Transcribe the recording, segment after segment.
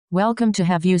Welcome to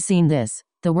Have You Seen This?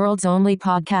 The world's only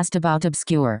podcast about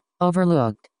obscure,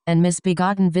 overlooked, and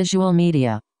misbegotten visual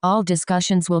media. All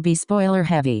discussions will be spoiler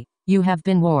heavy. You have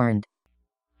been warned.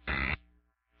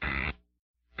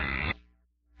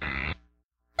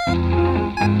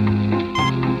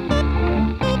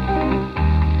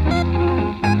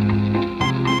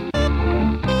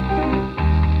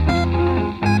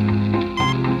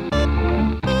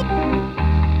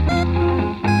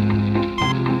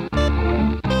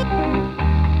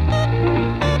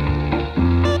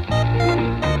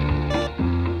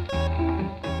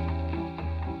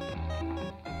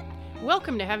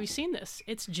 Welcome to Have You Seen This?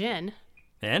 It's Jen.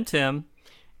 And Tim.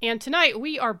 And tonight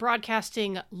we are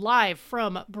broadcasting live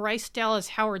from Bryce Dallas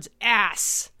Howard's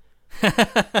ass.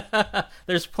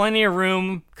 There's plenty of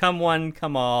room. Come one,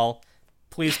 come all.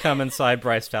 Please come inside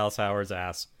Bryce Dallas Howard's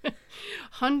ass.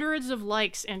 Hundreds of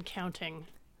likes and counting.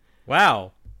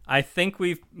 Wow. I think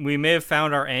we may have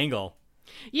found our angle.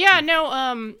 Yeah,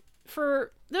 no,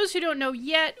 for those who don't know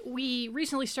yet, we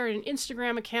recently started an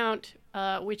Instagram account,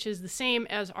 which is the same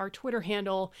as our Twitter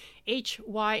handle,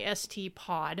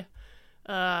 HYSTpod.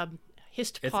 HistPod.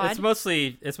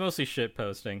 It's mostly shit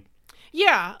posting.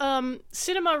 Yeah,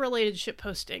 cinema-related shit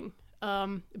posting.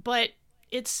 But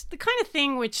it's the kind of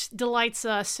thing which delights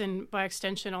us, and by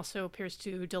extension also appears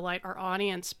to delight our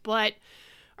audience. But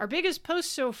our biggest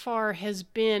post so far has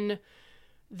been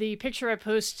the picture I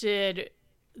posted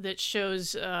that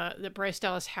shows that Bryce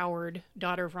Dallas Howard,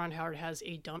 daughter of Ron Howard, has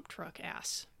a dump truck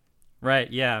ass. Right,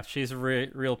 yeah. She's a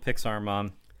real Pixar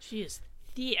mom. She is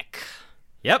thick.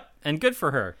 Yep, and good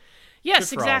for her.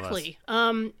 Yes, good for exactly.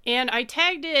 And I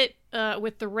tagged it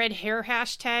with the red hair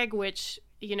hashtag, which,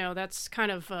 you know, that's kind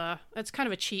of a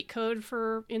cheat code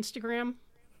for Instagram.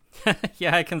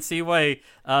 Yeah, I can see why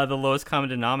the lowest common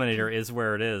denominator is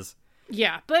where it is.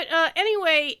 Yeah, but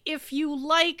anyway, if you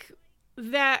like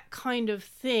that kind of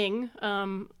thing,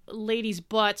 ladies'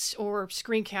 butts or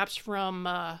screen caps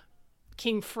from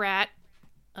King Frat.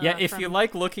 Yeah, if you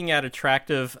like looking at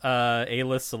attractive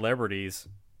A-list celebrities.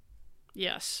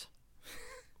 Yes.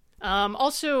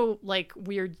 Also, like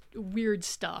weird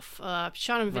stuff,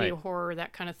 shot on video horror,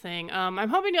 that kind of thing. I'm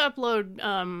hoping to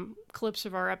upload clips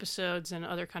of our episodes and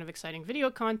other kind of exciting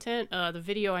video content. The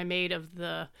video I made of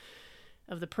the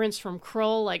prince from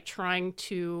Krull, like trying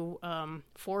to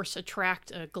force attract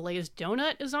a glazed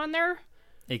donut, is on there.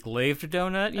 A glazed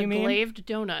donut, you mean? A glazed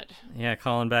donut. Yeah,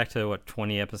 calling back to,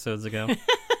 20 episodes ago?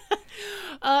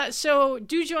 So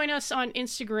do join us on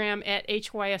Instagram at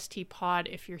HYSTpod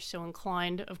if you're so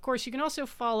inclined. Of course, you can also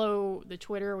follow the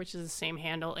Twitter, which is the same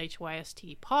handle,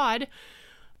 HYSTpod.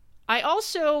 I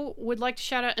also would like to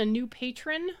shout out a new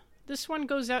patron. This one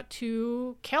goes out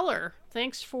to Keller.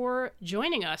 Thanks for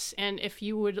joining us. And if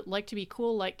you would like to be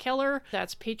cool like Keller,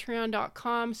 that's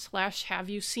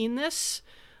patreon.com/haveyouseenthis.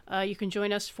 You can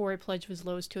join us for a pledge of as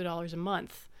low as $2 a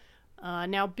month.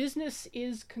 Now, business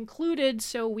is concluded,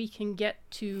 so we can get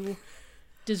to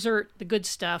dessert, the good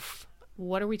stuff.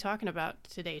 What are we talking about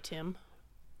today, Tim?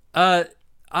 There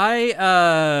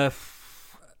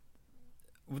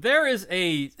is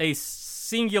a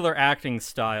singular acting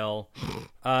style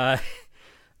that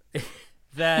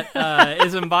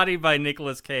is embodied by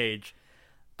Nicolas Cage.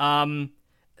 I'm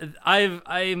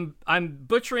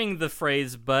butchering the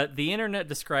phrase, but the internet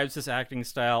describes his acting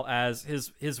style as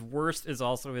his worst is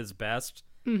also his best.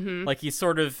 Mm-hmm. Like he's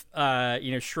sort of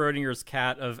Schrodinger's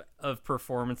cat of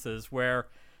performances, where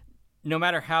no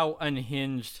matter how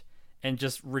unhinged and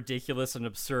just ridiculous and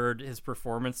absurd his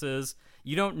performance is,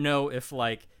 you don't know if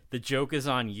like the joke is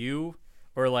on you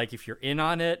or like if you're in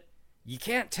on it. You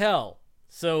can't tell.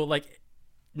 So like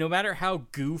no matter how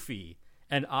goofy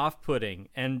and off-putting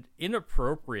and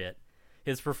inappropriate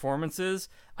his performances,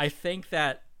 I think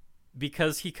that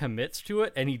because he commits to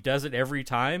it and he does it every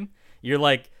time, you're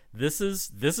like, this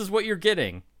is what you're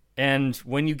getting. And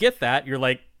when you get that, you're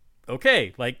like,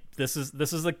 okay, like this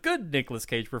is a good Nicolas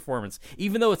Cage performance.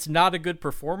 Even though it's not a good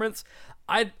performance,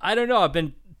 I don't know. I've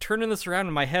been turning this around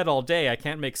in my head all day. I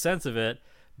can't make sense of it,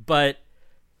 but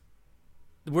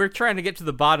we're trying to get to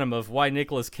the bottom of why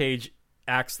Nicolas Cage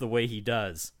acts the way he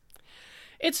does.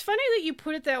 It's funny that you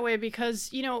put it that way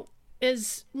because, you know,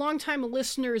 as longtime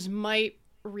listeners might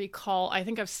recall, I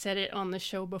think I've said it on the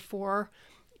show before,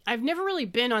 I've never really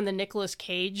been on the Nicolas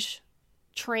Cage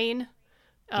train.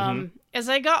 As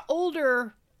I got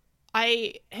older,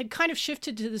 I had kind of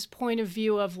shifted to this point of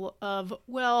view of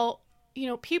well, you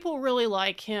know, people really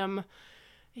like him.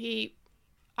 He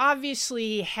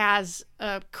obviously has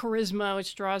a charisma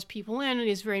which draws people in, and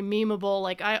he's very memeable.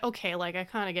 I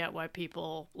kind of get why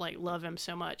people like love him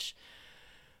so much.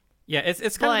 Yeah,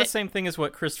 it's kind of the same thing as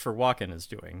what Christopher Walken is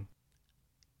doing.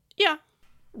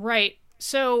 Right.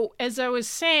 So, as I was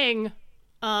saying,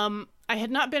 I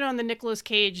had not been on the Nicolas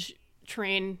Cage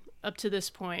train up to this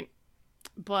point,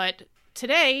 but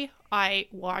today I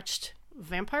watched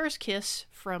Vampire's Kiss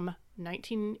from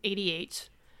 1988,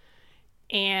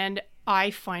 and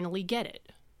I finally get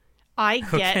it. I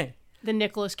get the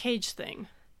Nicolas Cage thing.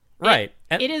 Right.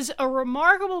 It is a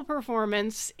remarkable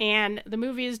performance, and the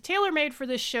movie is tailor-made for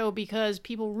this show because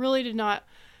people really did not...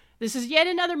 This is yet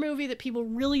another movie that people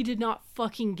really did not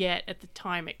fucking get at the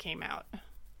time it came out.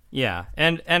 Yeah,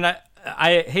 and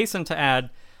I hasten to add,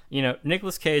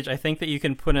 Nicolas Cage, I think that you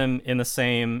can put him in the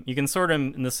same... You can sort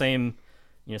him in the same,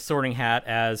 sorting hat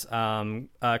as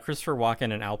Christopher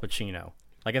Walken and Al Pacino.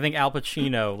 Like, I think Al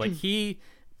Pacino, like, he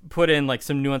put in, like,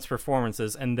 some nuanced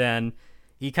performances, and then...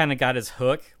 He kind of got his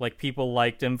hook, like people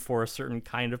liked him for a certain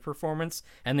kind of performance,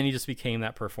 and then he just became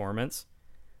that performance.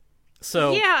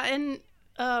 So yeah, and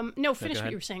no, finish what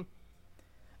you were saying.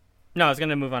 No, I was going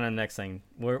to move on to the next thing.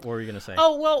 What were you going to say?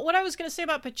 Oh, well, what I was going to say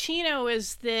about Pacino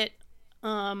is that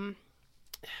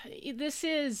this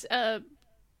is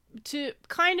to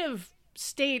kind of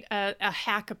state a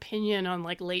hack opinion on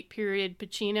like late period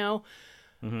Pacino.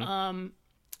 Mm-hmm.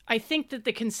 I think that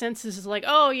the consensus is like,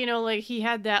 oh, like he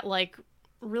had that like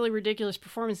really ridiculous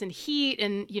performance in Heat,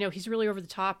 and he's really over the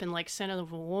top in like Scent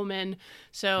of a Woman.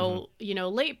 So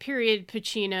late period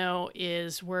Pacino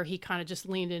is where he kind of just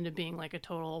leaned into being like a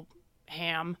total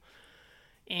ham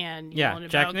and Jack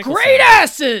about Nicholson. Great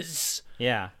asses.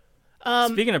 Yeah.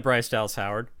 Speaking of Bryce Dallas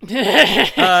Howard,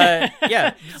 Jack Jack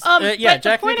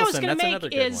the point Nicholson. That's another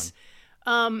good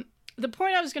one. The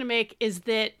point I was going to make is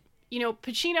that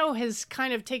Pacino has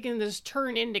kind of taken this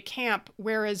turn into camp,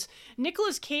 whereas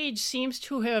Nicolas Cage seems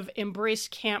to have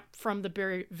embraced camp from the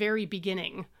very, very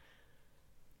beginning.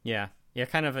 Yeah,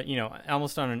 kind of,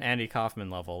 almost on an Andy Kaufman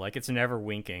level. Like, it's never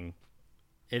winking.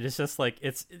 It is just like,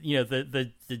 it's,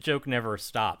 the joke never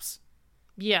stops.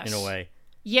 Yes. In a way.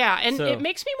 Yeah, and it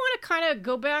makes me want to kind of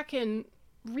go back and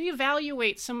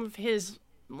reevaluate some of his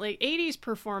like 80s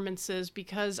performances,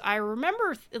 because I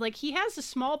remember like he has a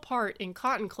small part in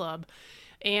Cotton Club,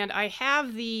 and I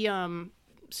have the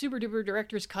super duper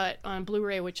director's cut on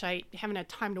Blu-ray, which I haven't had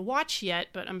time to watch yet,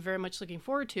 but I'm very much looking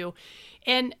forward to.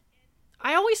 And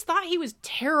I always thought he was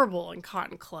terrible in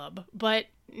Cotton Club, but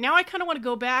now I kind of want to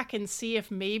go back and see if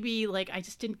maybe like I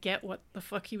just didn't get what the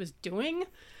fuck he was doing.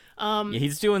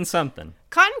 He's doing something.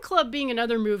 Cotton Club being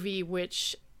another movie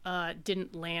which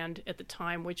didn't land at the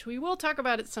time, which we will talk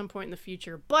about at some point in the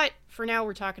future. But for now,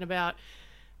 we're talking about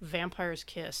Vampire's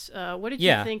Kiss. What did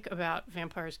you think about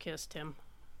Vampire's Kiss, Tim?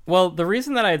 Well, the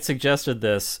reason that I had suggested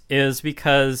this is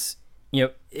because,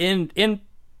 in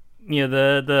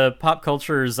the pop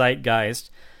culture zeitgeist,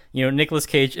 Nicolas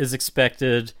Cage is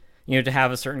expected, to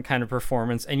have a certain kind of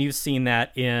performance, and you've seen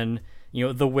that in,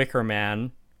 The Wicker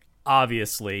Man,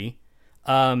 obviously.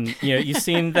 You've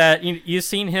seen that, you've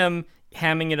seen him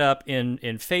hamming it up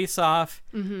in Face Off.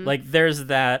 Mm-hmm. Like, there's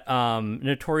that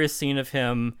notorious scene of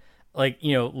him, like,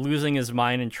 losing his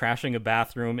mind and trashing a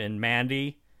bathroom in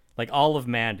Mandy, like all of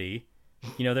Mandy.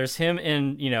 There's him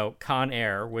in, Con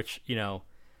Air, which,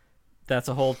 that's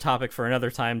a whole topic for another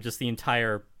time, just the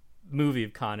entire movie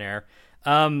of Con Air.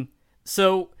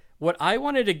 So what I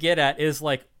wanted to get at is,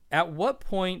 like, at what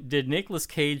point did Nicolas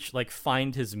Cage, like,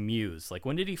 find his muse? Like,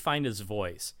 when did he find his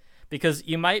voice? Because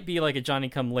you might be like a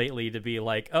Johnny-come-lately to be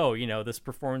like, oh, this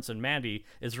performance in Mandy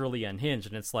is really unhinged.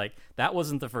 And it's like, that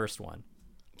wasn't the first one.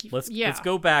 Let's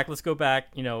go back,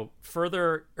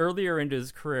 further, earlier into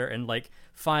his career and, like,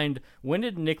 find when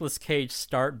did Nicolas Cage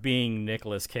start being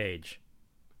Nicolas Cage?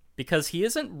 Because he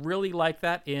isn't really like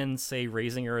that in, say,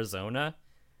 Raising Arizona.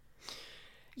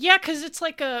 Yeah, because it's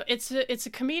like it's a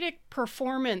comedic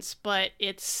performance, but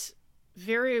it's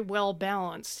very well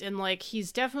balanced, and like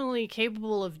he's definitely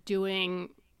capable of doing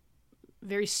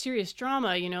very serious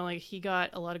drama. Like he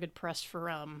got a lot of good press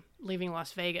for Leaving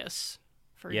Las Vegas,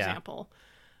 for example.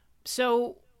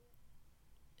 So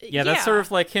that's sort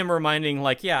of like him reminding,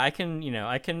 like, I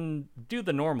can do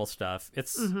the normal stuff.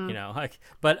 It's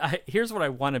but here's what I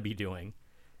want to be doing.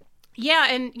 Yeah,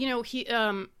 and he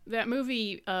that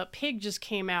movie Pig just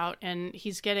came out, and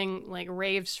he's getting like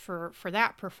raves for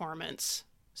that performance.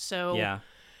 So yeah,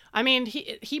 I mean,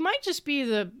 he might just be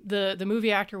the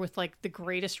movie actor with like the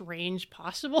greatest range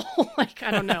possible. Like,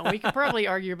 I don't know. We could probably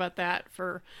argue about that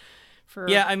for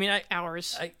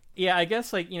hours. I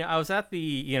guess, like, I was at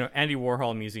the Andy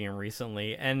Warhol Museum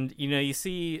recently, and you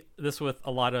see this with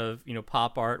a lot of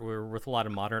pop art or with a lot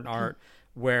of modern art,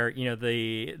 where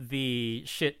the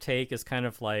shit take is kind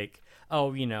of like,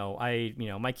 oh,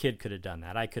 my kid could have done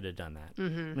that, I could have done that,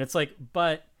 and it's like,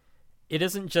 but it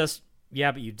isn't just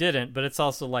yeah, but you didn't. But it's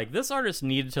also like, this artist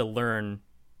needed to learn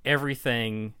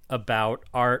everything about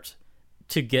art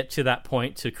to get to that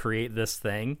point to create this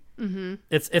thing. Mm-hmm.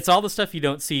 It's all the stuff you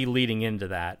don't see leading into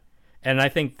that. And I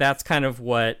think that's kind of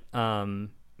what,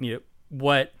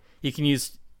 what you can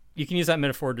use that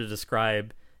metaphor to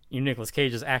describe Nicolas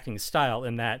Cage's acting style,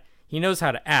 in that he knows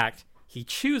how to act. He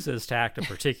chooses to act a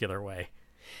particular way.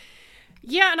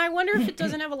 Yeah, and I wonder if it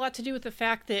doesn't have a lot to do with the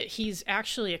fact that he's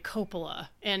actually a Coppola,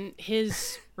 and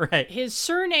his right. His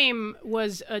surname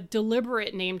was a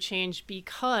deliberate name change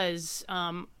because,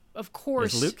 of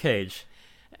course, it's Luke Cage.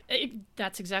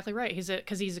 That's exactly right.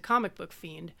 Because he's a comic book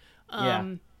fiend.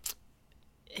 Yeah.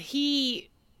 He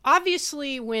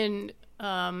obviously, when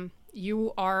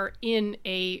you are in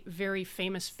a very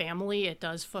famous family, it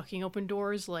does fucking open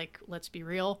doors. Like, let's be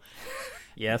real.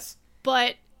 Yes.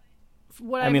 But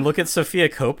I mean, look at Sofia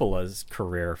Coppola's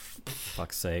career, for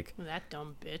fuck's sake. That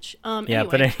dumb bitch. Yeah, anyway,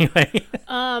 but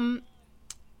anyway.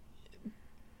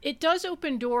 It does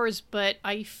open doors, but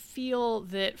I feel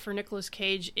that for Nicolas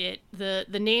Cage, the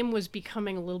name was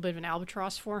becoming a little bit of an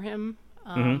albatross for him.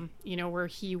 Where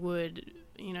he would,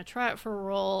 try out for a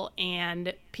role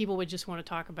and people would just want to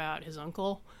talk about his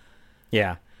uncle.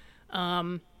 Yeah.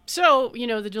 So,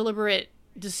 the deliberate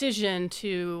decision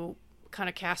to kind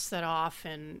of cast that off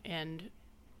and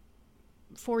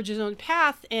forge his own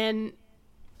path. And,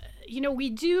 we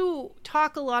do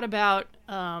talk a lot about,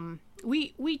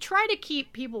 we try to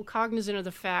keep people cognizant of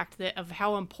the fact of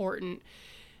how important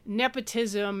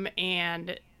nepotism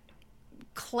and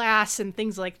class and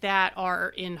things like that are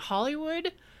in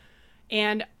Hollywood.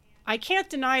 And I can't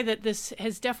deny that this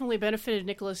has definitely benefited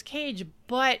Nicolas Cage,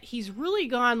 but he's really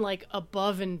gone like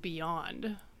above and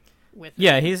beyond with it.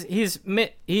 Yeah,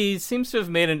 he seems to have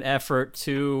made an effort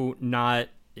to not,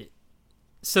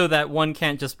 so that one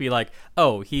can't just be like,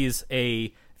 oh, he's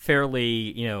a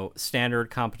fairly, standard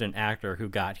competent actor who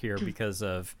got here because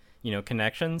of,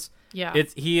 connections. Yeah.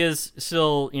 He is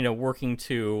still, working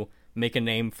to make a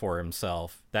name for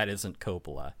himself that isn't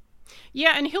Coppola.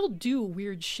 Yeah, and he'll do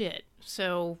weird shit.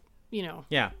 So,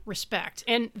 yeah, respect.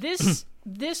 And this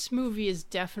movie is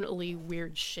definitely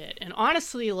weird shit. And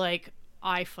honestly, like,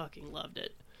 I fucking loved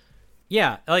it.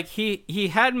 Yeah, like he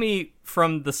had me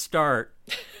from the start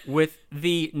with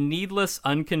the needless,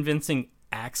 unconvincing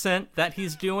accent that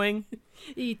he's doing.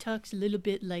 He talks a little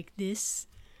bit like this.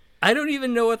 I don't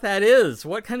even know what that is.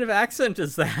 What kind of accent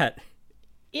is that?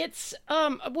 It's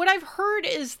what I've heard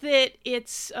is that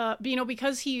it's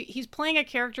because he's playing a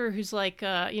character who's like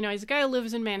he's a guy who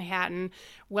lives in Manhattan,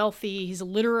 wealthy, he's a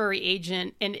literary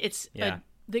agent, and it's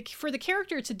for the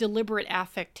character it's a deliberate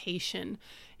affectation,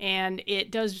 and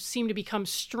it does seem to become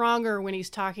stronger when he's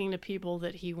talking to people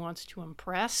that he wants to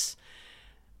impress.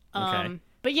 Okay.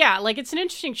 But yeah, like, it's an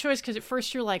interesting choice because at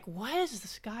first you're like, what is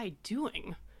this guy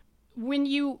doing? When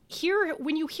you hear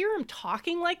him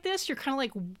talking like this, you're kind of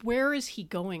like, where is he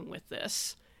going with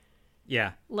this?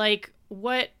 Yeah. Like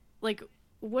what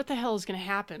the hell is going to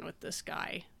happen with this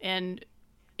guy? And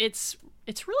it's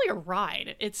really a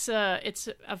ride. It's a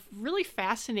really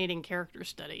fascinating character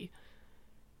study.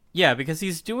 Yeah, because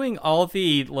he's doing all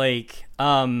the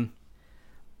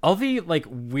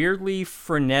weirdly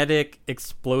frenetic,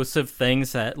 explosive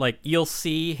things that, like, you'll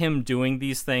see him doing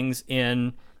these things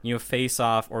in, Face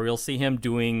Off, or you'll see him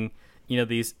doing,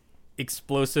 these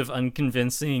explosive,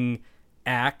 unconvincing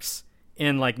acts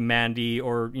in, like, Mandy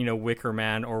or, Wicker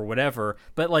Man or whatever.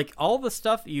 But, like, all the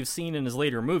stuff that you've seen in his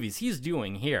later movies, he's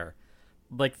doing here.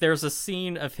 Like, there's a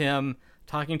scene of him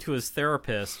talking to his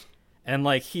therapist, and,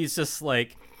 like, he's just,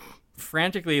 like,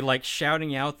 frantically, like,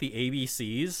 shouting out the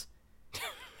ABCs.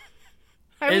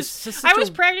 I was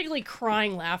practically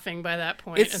crying laughing by that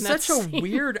point. It's such a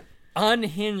weird,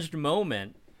 unhinged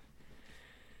moment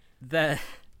that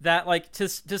like to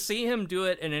see him do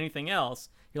it in anything else,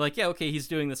 you're like, yeah, okay, he's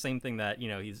doing the same thing that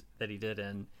he did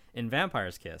in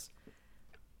Vampire's Kiss.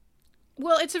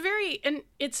 Well, it's a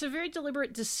very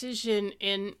deliberate decision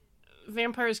in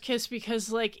Vampire's Kiss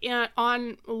because, like,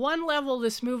 on one level,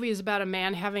 this movie is about a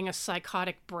man having a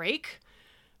psychotic break,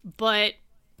 but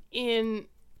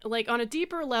on a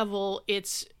deeper level,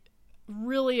 it's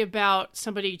really about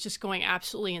somebody just going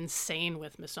absolutely insane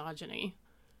with misogyny.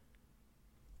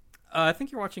 I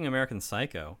think you're watching American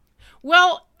Psycho.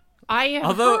 Well, I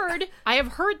have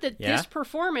heard that this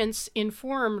performance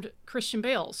informed Christian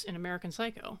Bale's in American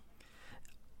Psycho.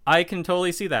 I can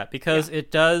totally see that because it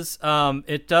does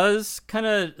kind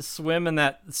of swim in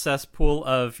that cesspool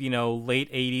of,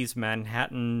 late 80s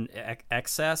Manhattan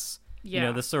excess.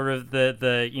 Yeah. The sort of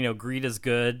the greed is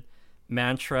good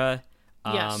mantra.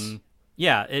 Yes.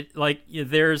 Yeah, it, like,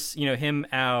 there's, him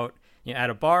out at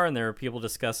a bar, and there are people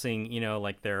discussing,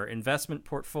 like their investment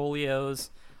portfolios.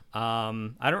 I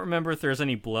don't remember if there's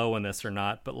any blow in this or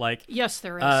not, but like, yes,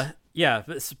 there is. Yeah,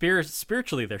 but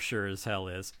spiritually there sure as hell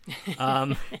is.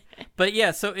 But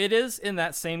yeah, so it is in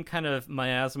that same kind of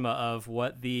miasma of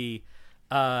what the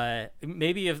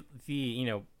maybe of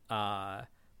the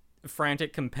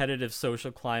frantic competitive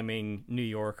social climbing New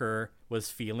Yorker was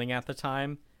feeling at the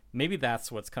time. Maybe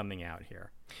that's what's coming out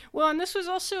here. Well, and this was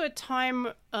also a time,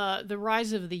 the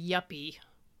rise of the yuppie,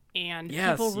 and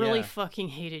people really fucking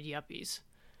hated yuppies.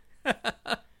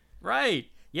 Right.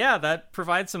 Yeah, that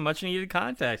provides some much needed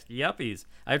context. Yuppies.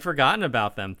 I'd forgotten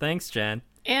about them. Thanks, Jen.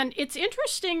 And it's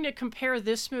interesting to compare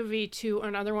this movie to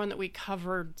another one that we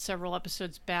covered several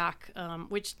episodes back,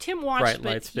 which Tim watched. Bright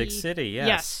Lights, Big City,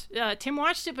 yes. Yes. Tim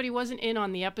watched it, but he wasn't in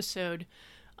on the episode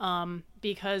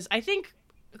because I think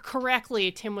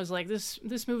correctly Tim was like,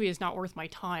 this movie is not worth my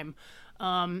time.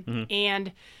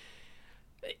 And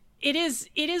it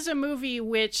is a movie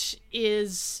which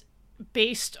is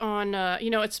based on,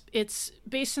 it's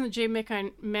based on the Jay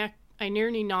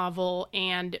McInerney novel,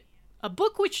 and a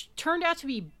book which turned out to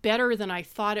be better than I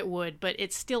thought it would, but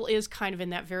it still is kind of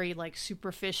in that very like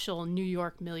superficial New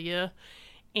York milieu.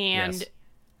 And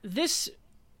this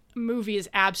movie is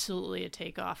absolutely a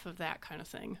takeoff of that kind of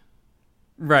thing.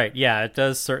 Right. Yeah, it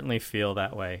does certainly feel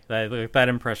that way. That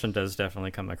impression does definitely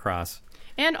come across.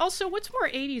 And also, what's more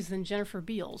 80s than Jennifer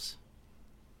Beals?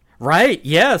 Right.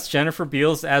 Yes, Jennifer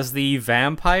Beals as the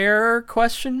vampire ?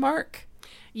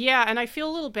 Yeah, and I feel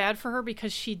a little bad for her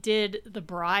because she did The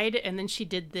Bride and then she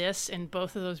did this, and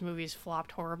both of those movies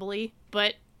flopped horribly.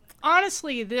 But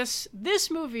honestly, this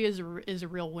movie is a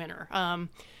real winner. I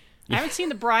haven't seen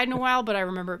The Bride in a while, but I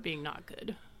remember it being not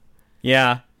good.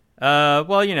 Yeah.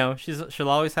 Well, she'll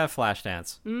always have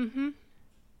Flashdance. Mm-hmm.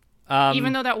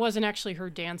 Even though that wasn't actually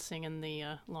her dancing in the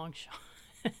long shot.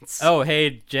 Oh,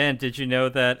 hey, Jen, did you know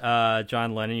that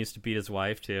John Lennon used to beat his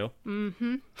wife, too?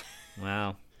 Mm-hmm.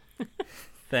 Wow.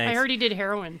 Thanks. I heard he did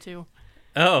heroin, too.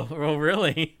 Oh, well,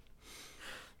 really?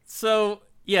 So,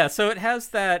 yeah, so it has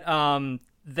that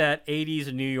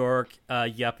 80s New York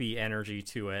yuppie energy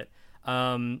to it.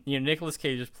 Nicolas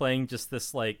Cage is playing just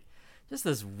this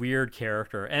weird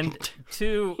character, and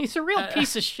he's a real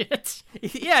piece of shit.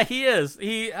 Yeah, he is.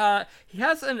 He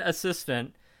has an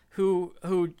assistant who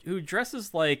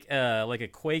dresses like a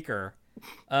Quaker,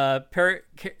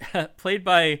 played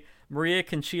by Maria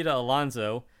Conchita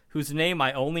Alonso, whose name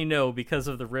I only know because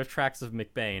of the riff tracks of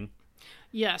McBain.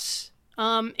 Yes.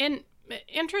 And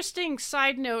interesting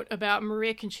side note about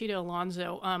Maria Conchita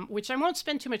Alonso, which I won't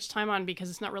spend too much time on because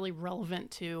it's not really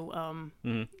relevant to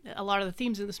a lot of the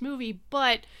themes in this movie,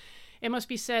 but it must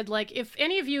be said, like, if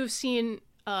any of you have seen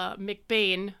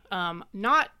McBain,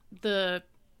 not the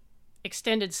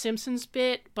extended Simpsons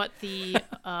bit, but the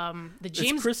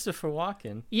James... It's Christopher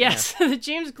Walken. Yes, yeah. The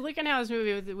James Glickenhaus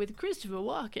movie with Christopher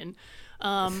Walken.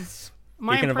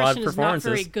 My impression is not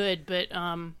very good, but...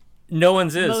 no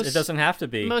one's is. It doesn't have to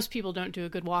be. Most people don't do a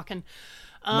good Walken.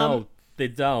 No, they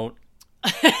don't.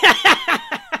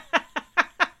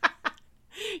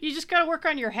 You just got to work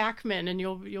on your Hackman, and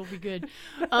you'll be good.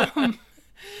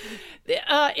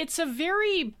 It's a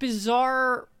very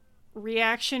bizarre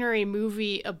reactionary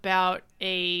movie about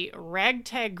a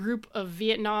ragtag group of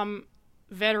Vietnam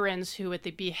veterans who, at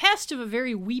the behest of a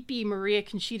very weepy Maria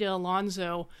Conchita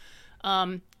Alonso,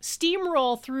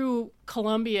 steamroll through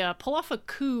Colombia, pull off a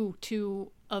coup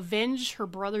to avenge her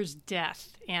brother's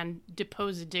death and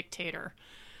depose a dictator.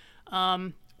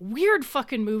 Weird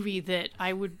fucking movie that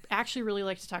I would actually really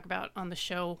like to talk about on the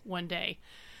show one day.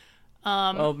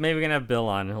 Well, maybe we can have Bill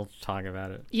on and he'll talk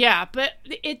about it. Yeah, but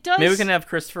it does... Maybe we can have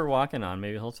Christopher Walken on.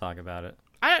 Maybe he'll talk about it.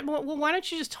 Well, why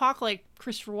don't you just talk like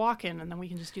Christopher Walken, and then we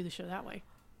can just do the show that way.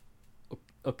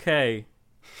 Okay.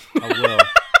 I will.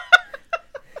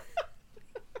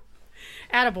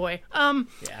 Attaboy.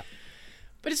 Yeah.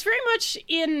 But it's very much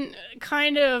in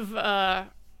kind of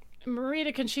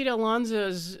Maria Conchita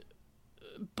Alonso's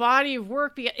body of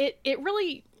work. It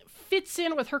really fits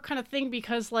in with her kind of thing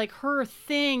because, like, her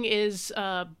thing is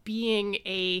being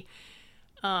a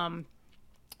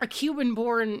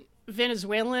Cuban-born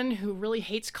Venezuelan who really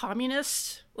hates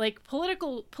communists. Like,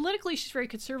 politically, she's very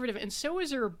conservative, and so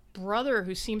is her brother,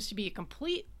 who seems to be a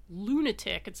complete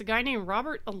lunatic. It's a guy named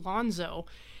Robert Alonso,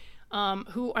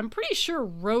 who I'm pretty sure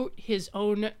wrote his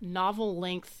own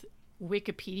novel-length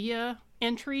Wikipedia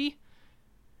entry.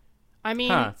 I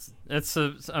mean...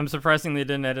 I'm surprising they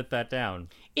didn't edit that down.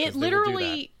 It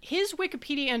literally... His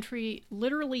Wikipedia entry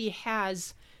literally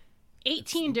has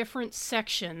 18 different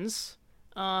sections.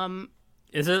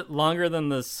 Is it longer than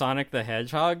the Sonic the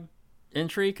Hedgehog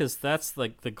entry? Because that's,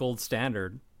 like, the gold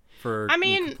standard for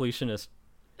completionist.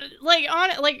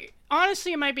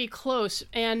 Honestly, it might be close,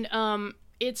 and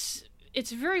it's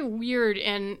very weird,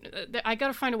 and I got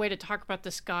to find a way to talk about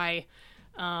this guy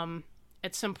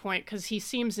at some point because he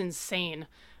seems insane.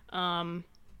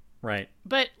 Right.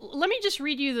 But let me just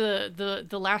read you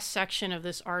the last section of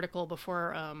this article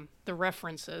before the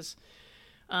references.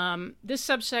 This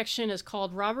subsection is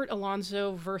called Robert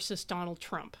Alonzo versus Donald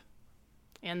Trump.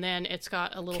 And then it's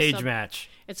got a little cage match.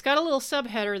 It's got a little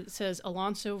subheader that says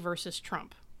Alonzo versus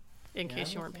Trump, in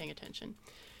case you weren't paying attention.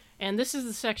 And this is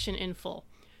the section in full.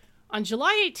 On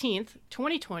July 18th,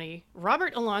 2020,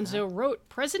 Robert Alonzo wrote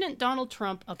President Donald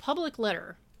Trump a public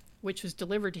letter, which was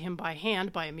delivered to him by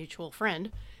hand by a mutual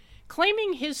friend,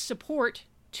 claiming his support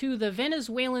to the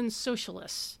Venezuelan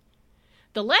socialists.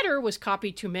 The letter was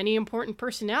copied to many important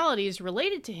personalities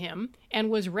related to him and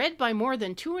was read by more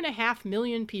than 2.5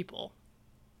 million people.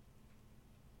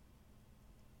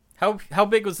 How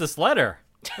big was this letter?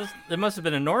 It must have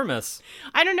been enormous.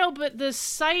 I don't know, but the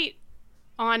site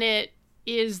on it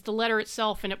is the letter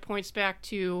itself, and it points back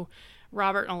to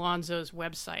Robert Alonzo's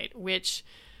website, which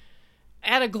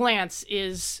at a glance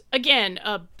is, again,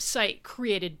 a site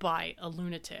created by a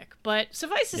lunatic. But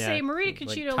suffice to say, Marita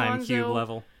Conchita Alonso,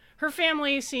 level. Her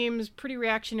family seems pretty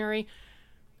reactionary.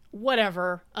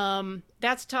 Whatever.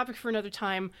 That's a topic for another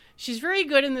time. She's very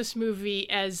good in this movie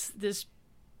as this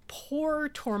poor,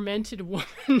 tormented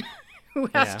woman who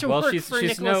has to work for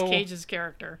Nicolas Cage's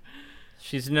character.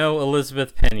 She's no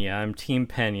Elizabeth Pena. I'm Team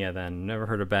Pena then. Never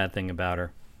heard a bad thing about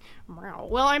her. Wow.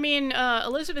 Well, I mean,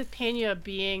 Elizabeth Pena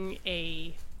being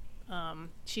a...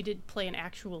 she did play an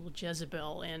actual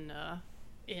Jezebel in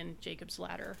Jacob's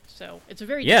Ladder. So it's a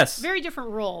very very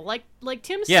different role. Like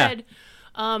Tim said,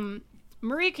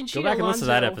 Maria Conchita Alonso... Go back and listen to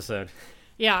that episode.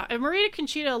 Yeah, Maria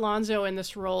Conchita Alonso in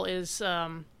this role is...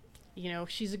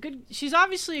 she's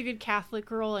obviously a good Catholic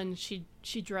girl, and she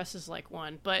dresses like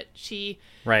one, but she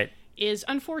is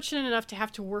unfortunate enough to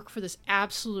have to work for this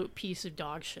absolute piece of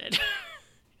dog shit.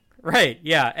 Right,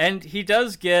 yeah, and he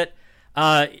does get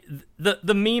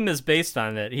the meme is based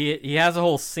on it. He has a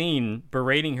whole scene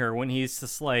berating her when he's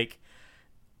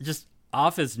just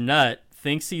off his nut,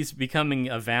 thinks he's becoming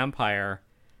a vampire,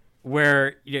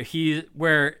 where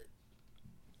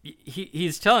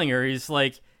he's telling her, he's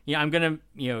like, I'm gonna,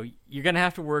 you're gonna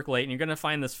have to work late, and you're gonna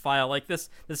find this file. Like this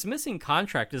missing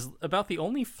contract is about the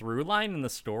only through line in the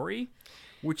story,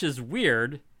 which is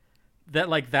weird. That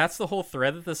that's the whole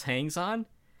thread that this hangs on.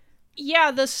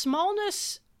 Yeah, the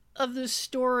smallness of the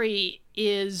story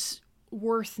is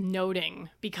worth noting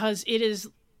because it is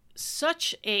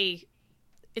such a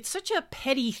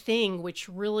petty thing, which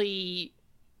really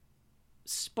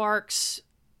sparks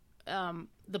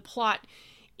the plot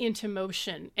into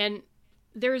motion. And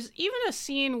there's even a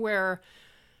scene where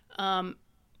God,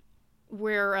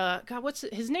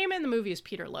 his name in the movie is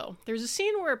Peter Lowe. There's a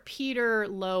scene where Peter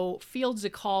Lowe fields a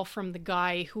call from the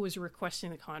guy who was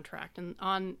requesting the contract, and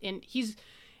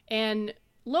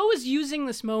Lowe is using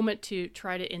this moment to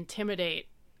try to intimidate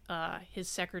his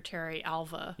secretary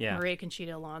Alva, Maria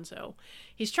Conchita Alonso.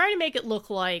 He's trying to make it look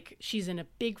like she's in a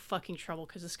big fucking trouble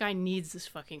because this guy needs this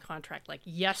fucking contract like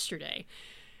yesterday,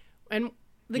 and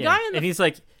the guy in the and he's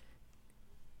like.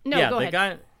 No, go ahead.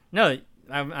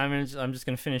 I'm just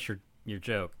gonna finish your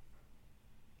joke.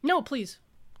 No, please.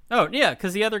 Oh yeah,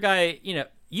 because the other guy,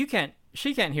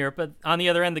 she can't hear it, but on the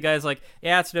other end, the guy's like,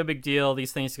 yeah, it's no big deal.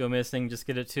 These things go missing. Just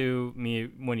get it to me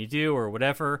when you do, or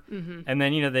whatever. Mm-hmm. And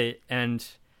then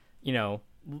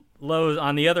Lowe's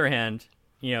on the other hand,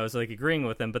 is like agreeing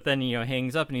with him, but then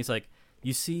hangs up and he's like,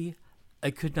 you see, I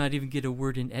could not even get a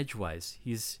word in edgewise.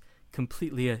 He's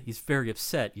completely, he's very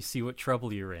upset. You see what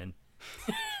trouble you're in.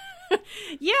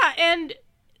 Yeah, and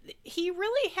he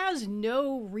really has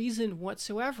no reason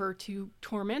whatsoever to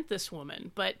torment this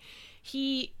woman, but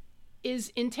he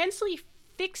is intensely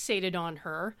fixated on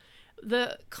her.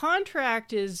 The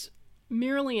contract is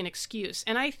merely an excuse,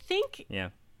 and I think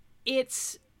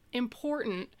it's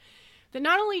important that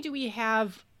not only do we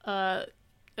have a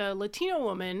Latino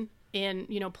woman in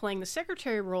playing the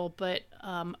secretary role, but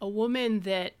a woman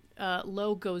that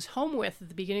Lowe goes home with at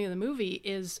the beginning of the movie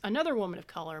is another woman of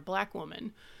color, a black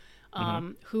woman,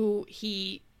 who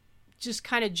he just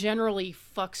kind of generally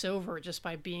fucks over just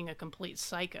by being a complete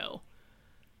psycho.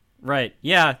 Right.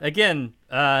 Yeah. Again,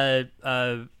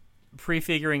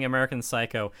 prefiguring American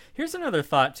Psycho. Here's another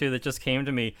thought too that just came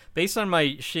to me based on my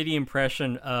shitty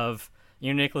impression of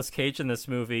Nicolas Cage in this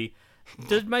movie.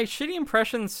 Did my shitty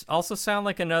impressions also sound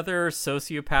like another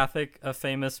sociopathic,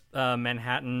 famous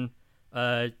Manhattan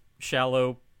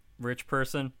shallow rich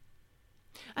person?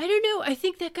 I don't know. I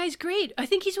think that guy's great. I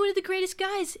think he's one of the greatest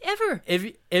guys ever.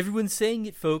 Everyone's saying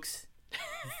it, folks.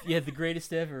 Yeah, the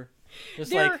greatest ever.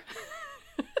 Just They're-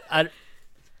 like,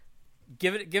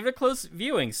 give it a close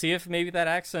viewing. See if maybe that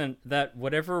accent, that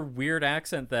whatever weird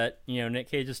accent that Nick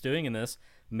Cage is doing in this,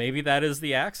 maybe that is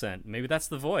the accent. Maybe that's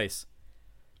the voice.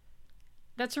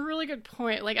 That's a really good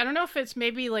point. Like, I don't know if it's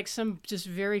maybe like some just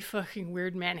very fucking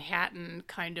weird Manhattan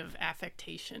kind of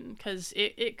affectation, because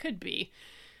it could be.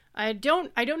 I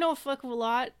don't know a fuck of a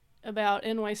lot about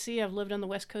NYC. I've lived on the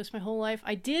West Coast my whole life.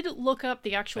 I did look up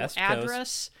the actual West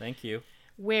address. Coast. Thank you.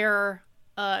 Where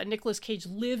Nicolas Cage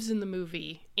lives in the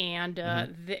movie, and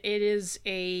it is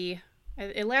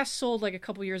it last sold like a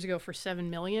couple years ago for $7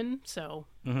 million. So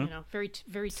very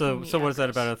very. So tiny what is that,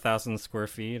 address. about 1,000 square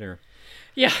feet or?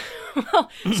 Yeah, well,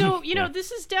 so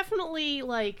this is definitely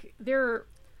like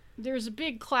there's a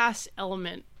big class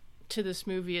element to this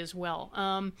movie as well.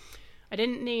 I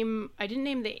didn't name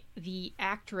the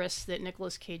actress that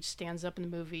Nicolas Cage stands up in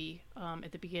the movie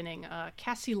at the beginning.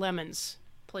 Cassie Lemons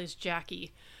plays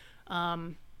Jackie.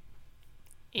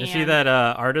 Is she that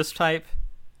artist type?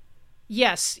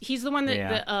 Yes, he's the one that,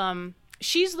 Yeah.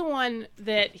 she's the one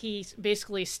that he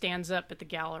basically stands up at the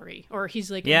gallery, or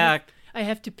he's like, Yeah. I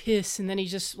have to piss, and then he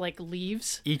just like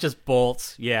leaves. He just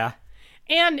bolts. Yeah.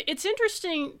 And it's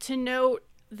interesting to note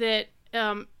that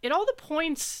at all the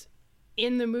points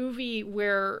in the movie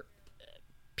where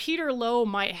Peter Lowe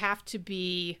might have to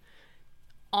be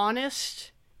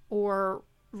honest or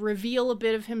reveal a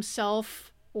bit of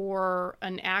himself or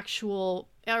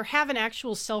have an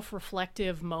actual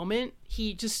self-reflective moment,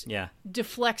 he just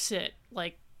deflects it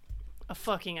like a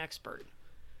fucking expert.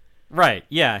 Right.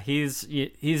 Yeah. He's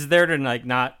there to like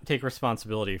not take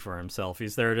responsibility for himself.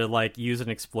 He's there to like use and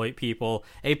exploit people,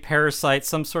 a parasite,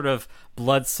 some sort of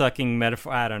blood-sucking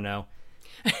metaphor. I don't know.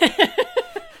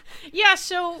 Yeah,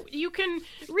 so you can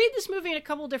read this movie in a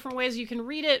couple different ways. You can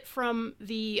read it from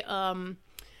the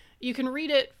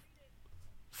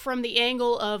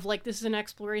angle of like this is an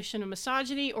exploration of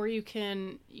misogyny, or you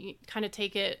can kind of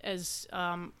take it as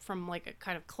from like a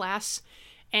kind of class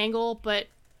angle. But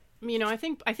I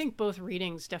think both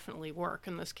readings definitely work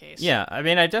in this case. Yeah, I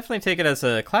mean, I definitely take it as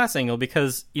a class angle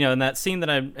because in that scene that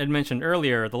I had mentioned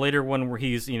earlier, the later one where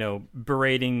he's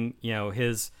berating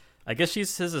his, I guess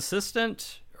she's his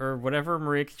assistant or whatever,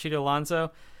 Maria Conchita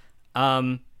Alonso,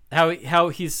 how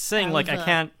he's saying Alva. like I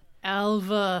can't.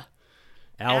 Alva.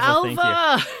 Thank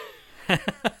you.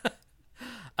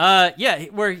 Yeah,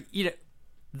 where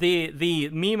the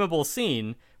memeable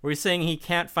scene where he's saying he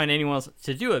can't find anyone else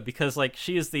to do it because like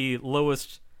she is the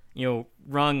lowest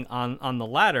rung on the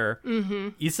ladder. Mm-hmm.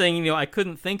 He's saying I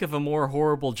couldn't think of a more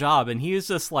horrible job, and he is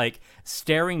just like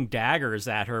staring daggers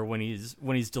at her when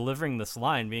he's delivering this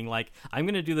line, being like, I'm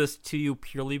gonna do this to you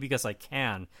purely because I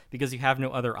can, because you have no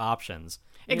other options.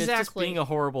 Exactly. It's just being a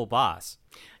horrible boss.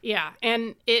 Yeah,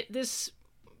 and this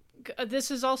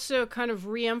is also kind of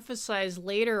re-emphasized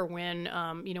later when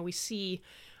we see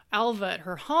Alva at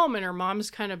her home, and her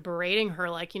mom's kind of berating her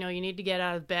like, you need to get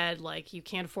out of bed, like you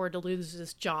can't afford to lose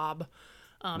this job.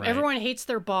 Right. Everyone hates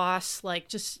their boss, like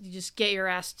just get your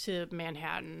ass to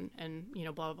Manhattan and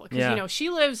blah blah blah. Because she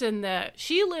lives in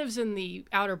the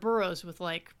outer boroughs with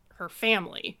like her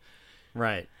family.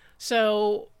 Right.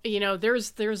 So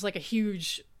there's like a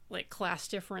huge like class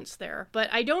difference there, but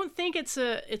I don't think it's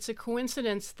a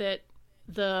coincidence that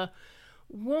the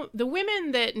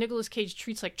women that Nicolas Cage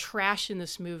treats like trash in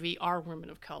this movie are women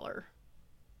of color.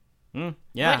 Yeah,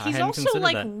 but he's also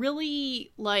like that.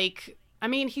 Really like, I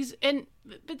mean,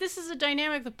 but this is a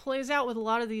dynamic that plays out with a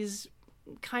lot of these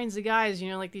kinds of guys,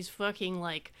 like these fucking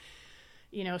like,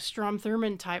 Strom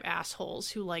Thurmond type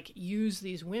assholes who like use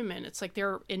these women. It's like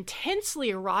they're intensely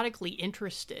erotically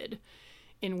interested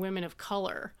in women of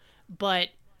color, but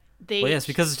yes,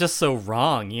 because it's just so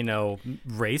wrong,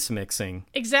 race mixing.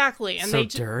 Exactly. And so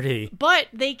dirty. But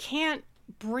they can't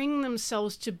bring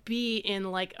themselves to be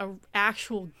in like a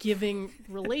actual giving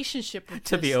relationship with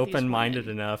to be open-minded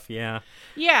enough. Yeah.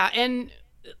 Yeah. And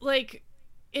like,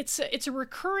 it's a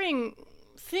recurring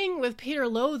thing with Peter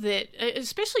Lowe that,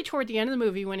 especially toward the end of the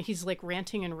movie when he's like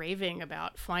ranting and raving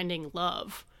about finding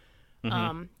love,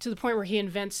 to the point where he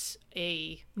invents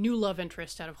a new love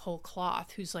interest out of whole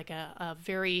cloth, who's like a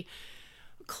very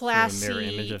classy, mirror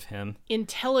image of him,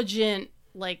 intelligent,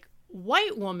 like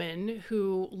white woman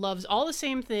who loves all the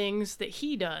same things that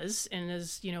he does and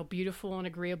is, beautiful and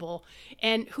agreeable,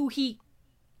 and who he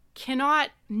cannot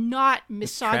not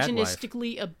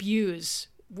misogynistically abuse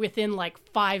within like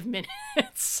 5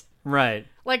 minutes. Right.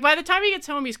 Like by the time he gets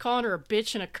home, he's calling her a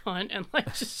bitch and a cunt and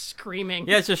like just screaming.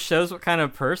 Yeah, it just shows what kind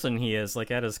of person he is, like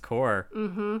at his core.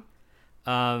 Mm-hmm.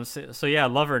 So yeah,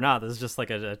 love or not, this is just like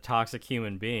a toxic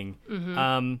human being.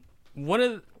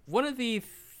 One of the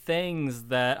things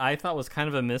that I thought was kind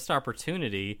of a missed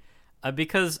opportunity,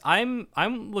 because I'm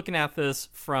looking at this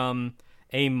from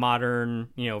a modern,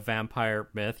 vampire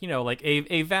myth, like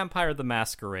a Vampire the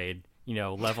Masquerade,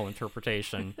 level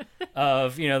interpretation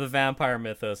of, the vampire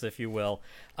mythos, if you will.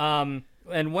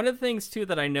 And one of the things too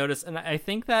that I noticed, and I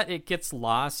think that it gets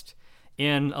lost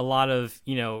in a lot of,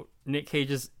 Nick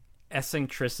Cage's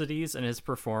eccentricities in his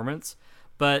performance,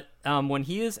 but when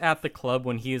he is at the club,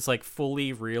 when he is like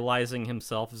fully realizing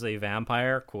himself as a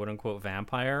vampire, quote unquote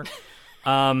vampire,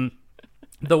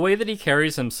 the way that he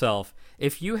carries himself,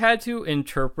 if you had to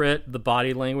interpret the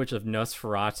body language of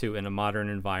Nosferatu in a modern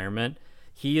environment,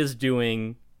 he is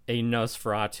doing a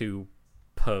Nosferatu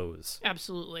pose.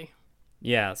 Absolutely.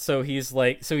 Yeah, so he's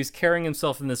carrying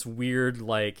himself in this weird,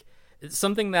 like,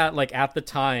 something that, like, at the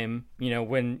time,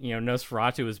 when,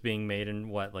 Nosferatu was being made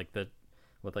in the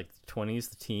 20s,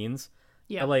 the teens?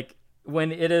 Yeah. Like,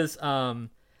 when it is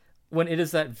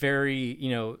that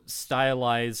very,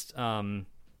 stylized,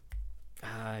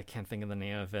 I can't think of the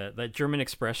name of it, that German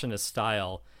expressionist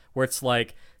style, where it's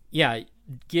like, yeah,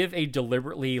 give a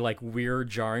deliberately, like, weird,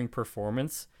 jarring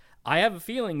performance. I have a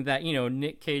feeling that,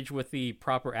 Nick Cage with the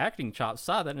proper acting chops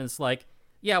saw that and it's like,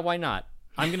 yeah, why not?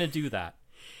 I'm going to do that.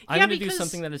 I'm going to do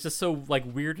something that is just so, like,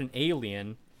 weird and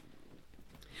alien.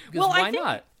 Well, why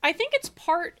not? I think it's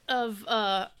part of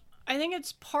how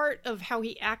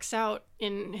he acts out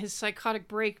in his psychotic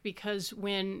break, because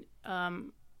when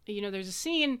there's a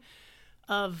scene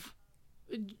of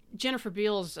Jennifer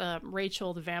Beals,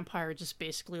 Rachel the vampire, just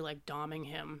basically like doming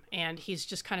him, and he's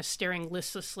just kind of staring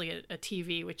listlessly at a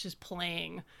TV which is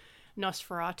playing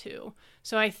Nosferatu.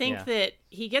 So I think that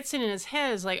he gets in his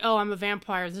head is like, oh, I'm a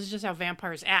vampire, this is just how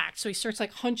vampires act. So he starts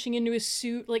like hunching into his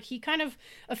suit, like he kind of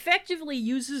effectively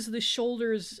uses the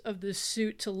shoulders of the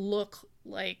suit to look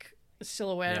like a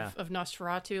silhouette of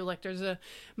Nosferatu. Like there's a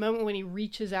moment when he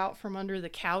reaches out from under the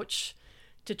couch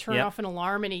to turn off an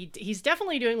alarm, and he's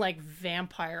definitely doing like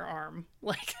vampire arm,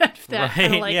 like that right,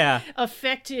 kind of like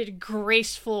affected,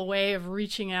 graceful way of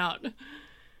reaching out.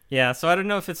 Yeah, so I don't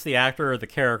know if it's the actor or the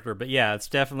character, but yeah, it's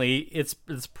definitely it's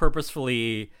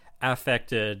purposefully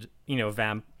affected,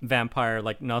 vampire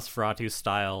like Nosferatu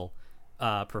style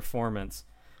performance.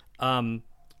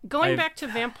 Going back to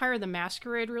Vampire the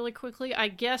Masquerade really quickly, I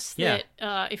guess that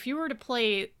if you were to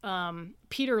play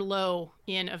Peter Lowe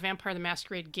in a Vampire the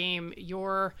Masquerade game,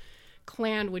 your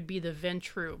clan would be the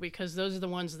Ventru, because those are the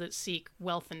ones that seek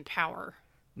wealth and power.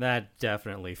 That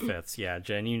definitely fits. Yeah,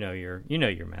 Jen, you know your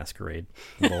Masquerade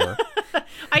lore.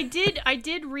 I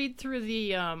did read through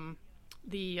the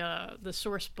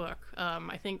source book.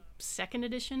 I think 2nd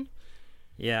edition.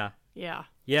 Yeah. Yeah.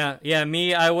 Yeah.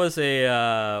 Me, I was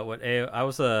I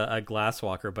was a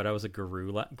Glasswalker, but I was a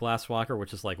Garou Glasswalker,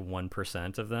 which is like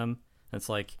 1% of them. It's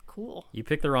like, cool. You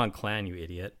picked the wrong clan, you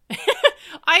idiot.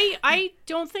 I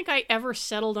don't think I ever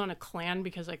settled on a clan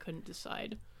because I couldn't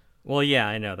decide. Well, yeah,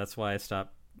 I know. That's why I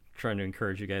stopped trying to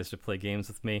encourage you guys to play games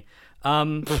with me.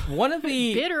 One of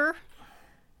the bitter.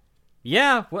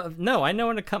 Yeah. Well, no, I know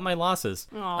when to cut my losses.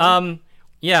 Aww.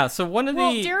 Yeah. So one of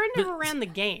Darren never ran the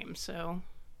game, so.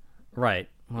 Right.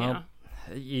 Well,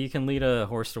 you can lead a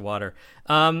horse to water.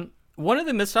 One of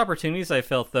the missed opportunities I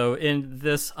felt, though, in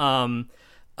this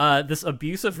this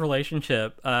abusive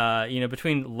relationship,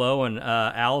 between Lowe and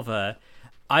Alva,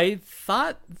 I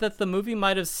thought that the movie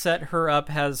might have set her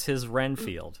up as his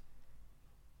Renfield.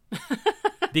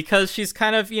 Because she's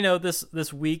kind of,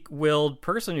 this weak-willed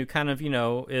person who kind of,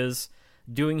 is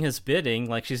doing his bidding.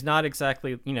 Like, she's not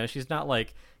exactly, she's not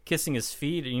like kissing his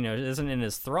feet, isn't in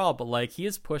his thrall, but like he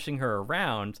is pushing her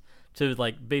around to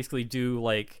like basically do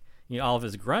like, all of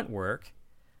his grunt work.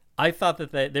 I thought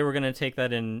that they were going to take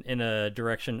that in a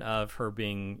direction of her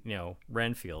being,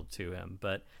 Renfield to him,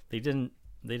 but they didn't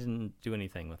do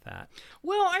anything with that.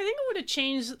 Well, I think it would have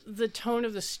changed the tone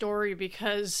of the story,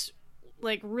 because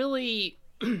like really,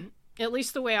 at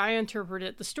least the way I interpret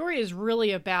it, the story is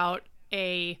really about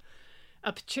a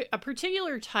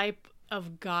particular type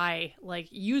of guy, like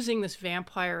using this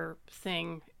vampire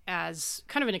thing as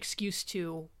kind of an excuse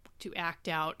to act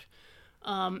out.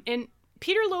 And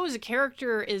Peter Lowe as a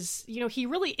character is, he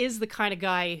really is the kind of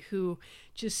guy who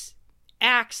just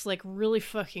acts like really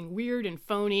fucking weird and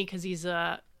phony, because he's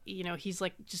a, he's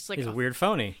a weird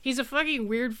phony. He's a fucking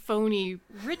weird phony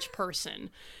rich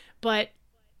person. But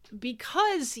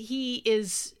because he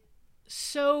is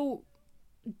so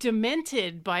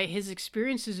demented by his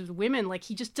experiences with women, like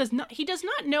he does not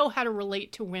know how to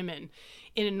relate to women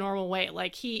in a normal way.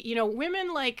 Like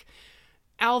women like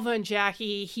Alva and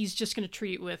Jackie, he's just going to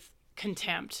treat with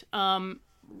contempt.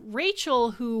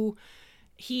 Rachel, who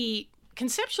he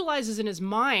conceptualizes in his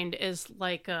mind as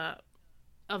like a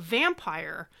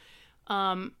vampire,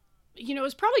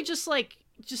 is probably just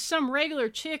some regular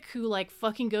chick who like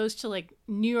fucking goes to like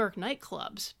New York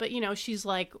nightclubs. But, she's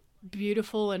like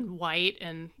beautiful and white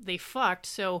and they fucked.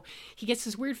 So he gets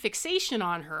this weird fixation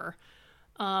on her.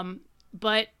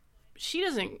 But she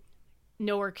doesn't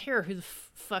know or care who the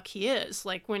fuck he is.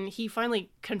 Like when he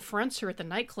finally confronts her at the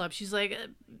nightclub, she's like,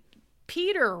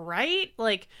 Peter, right?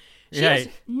 Like she has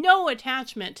no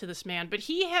attachment to this man, but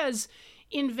he has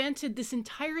invented this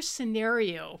entire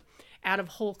scenario out of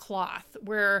whole cloth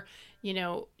where,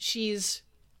 she's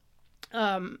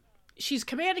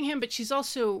commanding him, but she's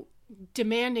also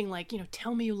demanding like,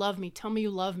 tell me you love me. Tell me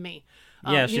you love me.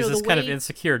 Yeah, she's this kind of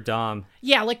insecure dom.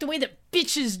 Yeah, like the way that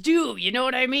bitches do, you know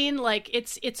what I mean? Like,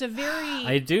 it's a very...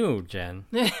 I do, Jen.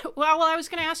 Well, I was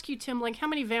going to ask you, Tim, like, how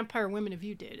many vampire women have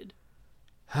you dated?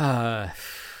 Well,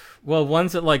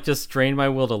 ones that, like, just drain my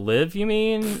will to live, you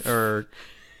mean? Or...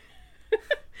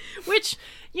 Which,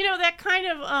 that kind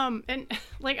of, and,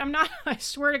 like, I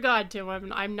swear to God, Tim,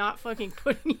 I'm not fucking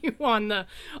putting you on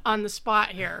the spot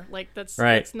here. Like, that's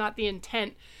not the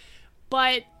intent.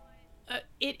 But...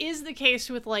 it is the case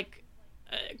with like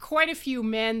quite a few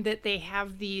men that they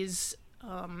have these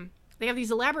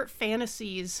elaborate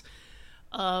fantasies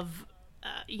of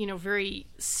very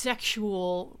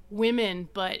sexual women,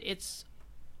 but it's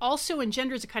also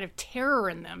engenders a kind of terror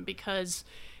in them because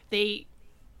they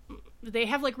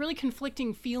have like really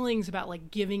conflicting feelings about like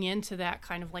giving into that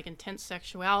kind of like intense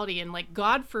sexuality, and like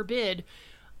God forbid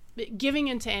giving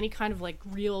into any kind of like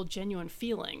real genuine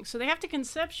feeling. So they have to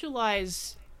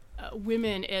conceptualize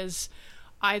women as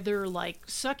either like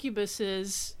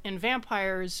succubuses and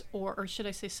vampires, or should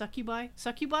I say succubi?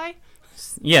 Succubi?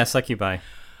 Yeah, succubi.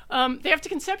 They have to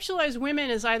conceptualize women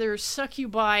as either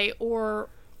succubi or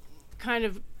kind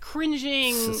of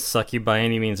cringing... Suck you by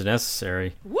any means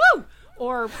necessary. Woo!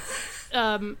 Or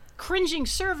cringing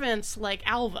servants like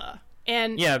Alva.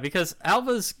 And yeah, because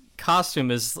Alva's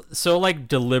costume is so like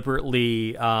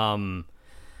deliberately what's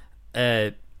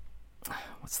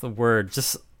the word?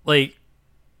 Just like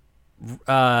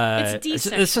it's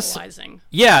desexualizing.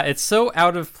 It's so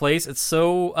out of place. It's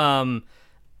so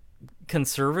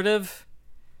conservative.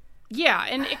 Yeah,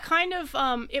 and it kind of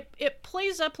it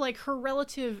plays up like her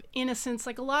relative innocence.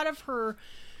 Like a lot of her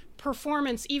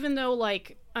performance, even though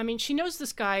like she knows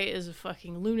this guy is a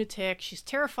fucking lunatic. She's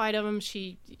terrified of him.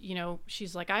 She's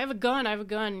like, I have a gun,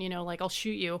 like I'll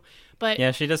shoot you. But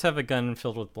yeah, she does have a gun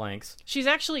filled with blanks. She's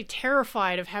actually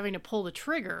terrified of having to pull the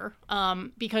trigger,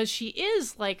 because she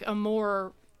is like a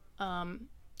more,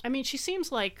 she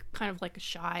seems like kind of like a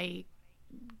shy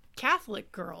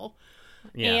Catholic girl.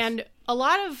 Yes. And a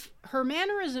lot of her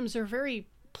mannerisms are very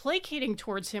placating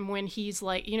towards him when he's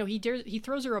like, he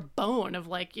throws her a bone of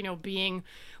like, being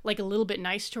like a little bit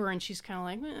nice to her, and she's kind of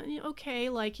like, okay,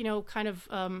 like, kind of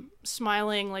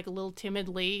smiling like a little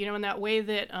timidly, in that way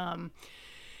that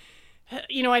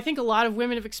I think a lot of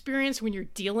women have experienced when you're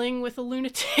dealing with a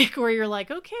lunatic, where you're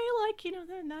like, okay, like,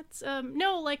 then that's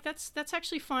no, like that's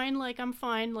actually fine, like I'm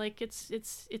fine, like it's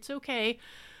okay,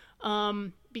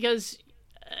 because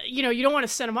you don't want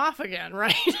to send him off again,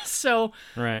 right? So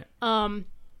right.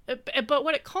 But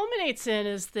what it culminates in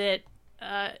is that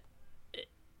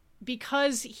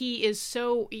because he is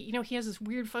so, he has this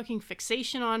weird fucking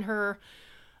fixation on her,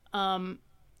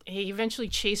 he eventually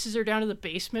chases her down to the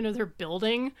basement of their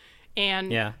building,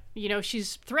 and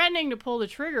she's threatening to pull the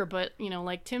trigger, but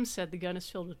like Tim said, the gun is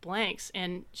filled with blanks,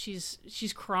 and she's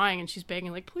crying and she's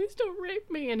begging like, please don't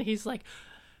rape me, and he's like,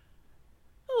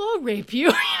 oh, I'll rape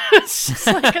you. It's just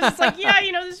like, 'cause it's like, yeah,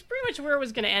 this is pretty much where it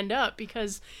was going to end up,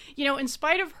 because, in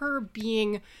spite of her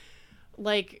being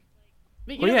like,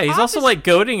 he's also like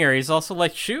goading her. He's also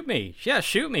like, shoot me. Yeah,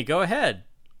 shoot me. Go ahead.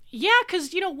 Yeah,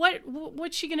 because,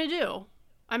 what's she going to do?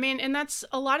 And that's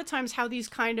a lot of times how these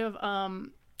kind of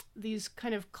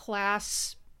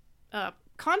class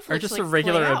conflicts, or just like, a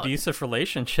regular play out. Abusive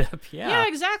relationship. Yeah,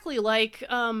 exactly. Like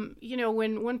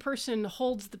when one person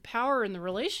holds the power in the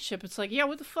relationship, it's like, yeah,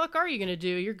 what the fuck are you gonna do?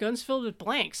 Your gun's filled with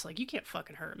blanks, like you can't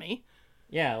fucking hurt me.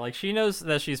 Yeah, like she knows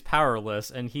that she's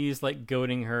powerless, and he's like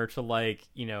goading her to like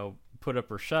put up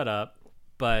or shut up,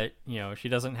 but she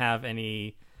doesn't have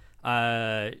any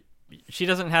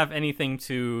anything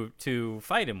to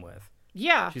fight him with.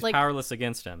 Yeah, she's like, powerless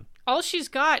against him. All she's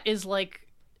got is like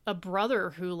a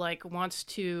brother who like wants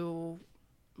to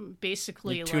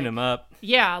basically tune him up.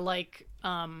 Yeah, like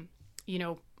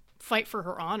fight for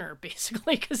her honor,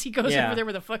 basically, because he goes over there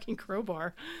with a fucking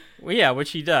crowbar. Well, yeah,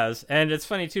 which he does, and it's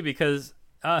funny too because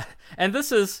and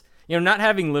this is not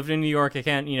having lived in New York, I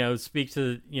can't, speak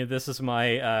to, this is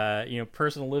my,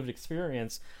 personal lived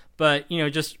experience. But,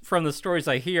 just from the stories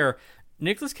I hear,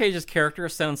 Nicolas Cage's character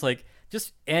sounds like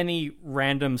just any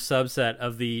random subset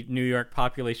of the New York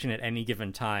population at any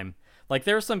given time. Like,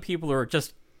 there are some people who are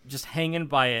just hanging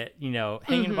by it,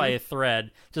 hanging by a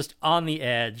thread, just on the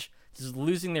edge, just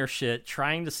losing their shit,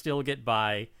 trying to still get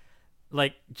by,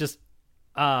 like, just,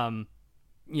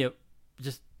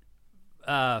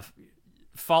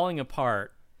 falling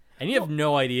apart. And you have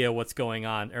no idea what's going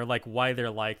on or, like, why they're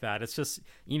like that. It's just,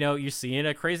 you're seeing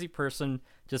a crazy person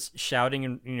just shouting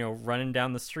and, running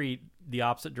down the street the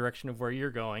opposite direction of where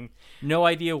you're going. No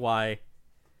idea why.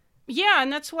 Yeah,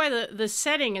 and that's why the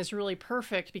setting is really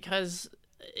perfect because,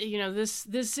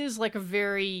 this is like a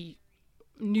very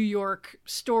New York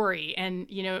story. And,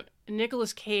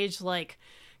 Nicolas Cage, like,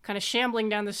 kind of shambling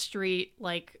down the street,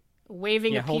 like,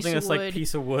 waving a holding piece this of wood. like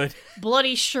piece of wood.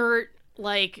 Bloody shirt,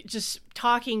 like, just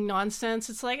talking nonsense.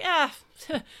 It's like,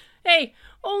 hey,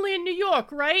 only in New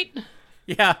York, right?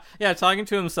 Yeah, talking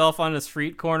to himself on a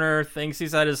street corner, thinks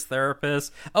he's at his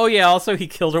therapist. Oh, yeah, also he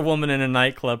killed a woman in a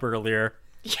nightclub earlier.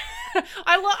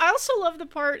 I also love the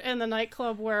part in the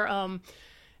nightclub where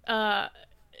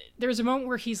there's a moment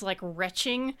where he's, like,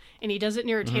 retching, and he does it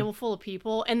near a table full of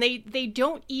people, and they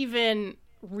don't even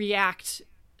react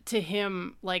to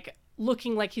him, like,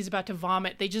 looking like he's about to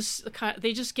vomit. They just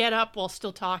get up while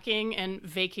still talking and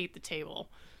vacate the table.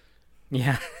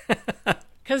 Yeah.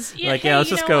 Because let's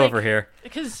just go over here.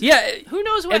 Because yeah, who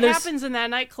knows what happens in that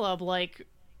nightclub? Like,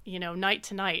 night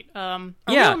to night. A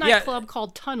real nightclub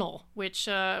called Tunnel, which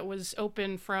was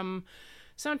open from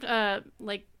sometime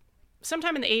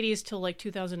in the 80s till like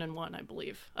 2001, I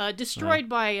believe. Destroyed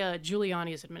by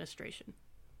Giuliani's administration.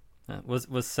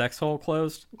 Was Sex Hole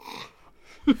closed?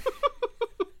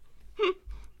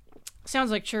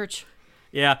 Sounds like church.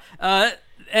 Yeah.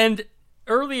 And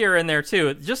earlier in there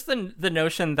too, just the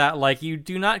notion that, like, you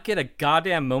do not get a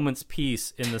goddamn moment's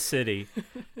peace in the city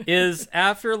is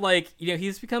after, like,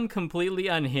 he's become completely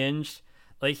unhinged.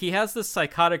 Like, he has this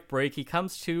psychotic break. He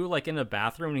comes to, like, in a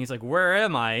bathroom and he's like, where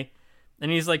am I?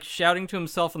 And he's, like, shouting to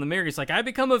himself in the mirror. He's like, I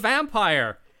become a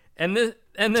vampire. And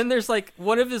then there's, like,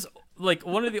 one of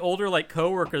the older, like,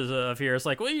 coworkers of here is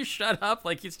like, will you shut up?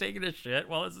 Like, he's taking a shit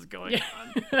while this is going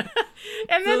on.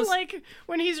 And then, like,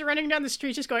 when he's running down the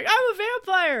street just going, I'm a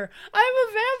vampire! I'm a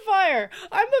vampire!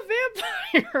 I'm a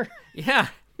vampire! Yeah.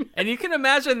 And you can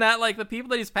imagine that, like, the people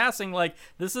that he's passing, like,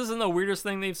 this isn't the weirdest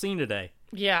thing they've seen today.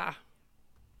 Yeah.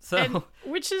 So. And,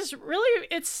 which is really,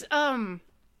 it's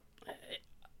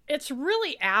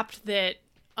really apt that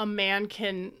a man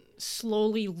can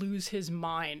slowly lose his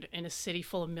mind in a city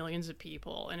full of millions of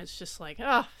people, and it's just like,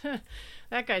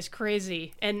 that guy's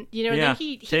crazy. And then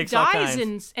he dies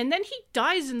he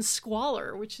dies in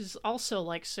squalor, which is also,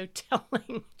 like, so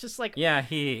telling. Just like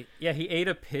he ate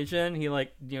a pigeon. He,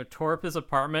 like, tore up his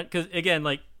apartment because, again,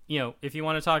 like, if you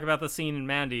want to talk about the scene in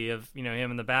Mandy of him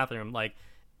in the bathroom, like,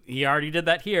 he already did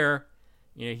that here.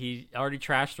 He already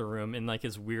trashed the room in, like,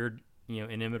 his weird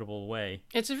inimitable way.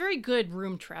 It's a very good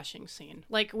room trashing scene.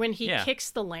 Like, when he kicks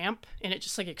the lamp and it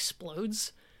just, like,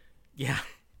 explodes. Yeah.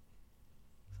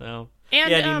 So,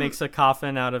 and he makes a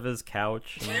coffin out of his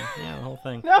couch. And, the whole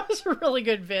thing. That was a really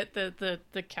good bit, the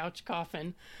couch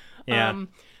coffin. Yeah.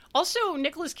 Also,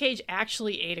 Nicolas Cage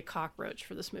actually ate a cockroach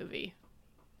for this movie.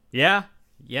 Yeah.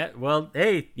 Yeah. Well,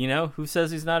 hey, who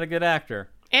says he's not a good actor?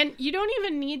 And you don't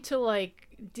even need to, like,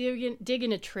 dig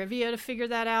into trivia to figure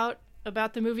that out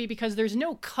about the movie, because there's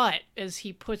no cut as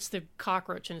he puts the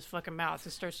cockroach in his fucking mouth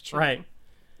and starts chewing. Right.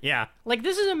 Yeah. Like,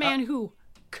 this is a man who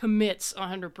commits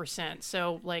 100%.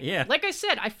 So, like, like I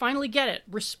said, I finally get it.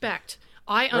 Respect.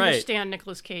 I understand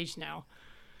Nicolas Cage now.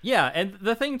 Yeah, and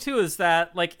the thing too is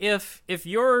that, like, if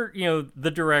you're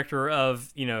the director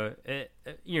of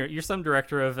you're some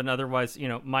director of an otherwise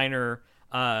minor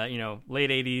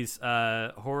late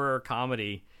 80s horror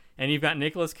comedy, and you've got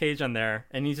Nicolas Cage on there,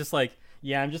 and he's just like,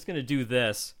 yeah, I'm just gonna do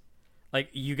this. Like,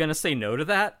 you gonna say no to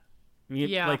that?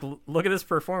 Yeah. Like, look at this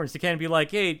performance. You can't be like,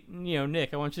 hey,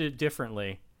 Nick, I want you to do it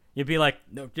differently. You'd be like,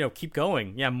 no, keep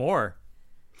going. Yeah, more.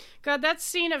 God, that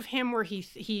scene of him where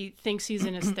he thinks he's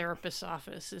in his therapist's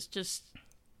office is just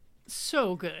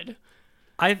so good.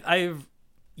 I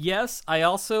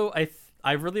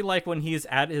really like when he's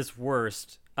at his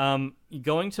worst.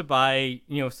 Going to buy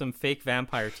some fake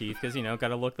vampire teeth because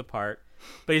gotta look the part.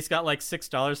 But he's got like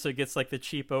 $6, so he gets like the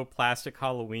cheapo plastic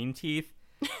Halloween teeth,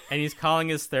 and he's calling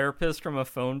his therapist from a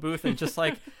phone booth, and just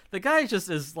like the guy just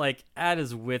is like at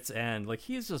his wit's end. Like,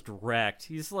 he's just wrecked.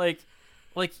 He's like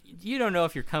you don't know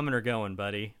if you're coming or going,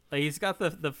 buddy. Like, he's got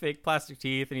the fake plastic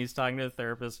teeth, and he's talking to the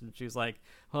therapist, and she's like,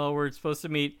 "Well, we're supposed to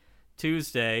meet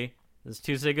Tuesday. Is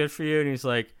Tuesday good for you? And he's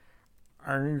like,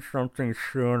 I need something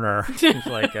sooner. He's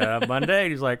like, Monday?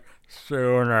 And he's like,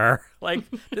 sooner. Like,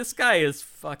 this guy is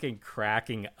fucking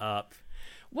cracking up.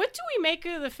 What do we make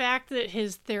of the fact that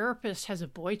his therapist has a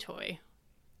boy toy?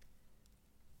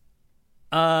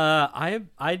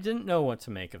 I didn't know what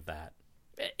to make of that.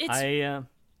 It's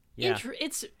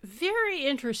it's very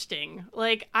interesting.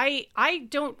 Like, I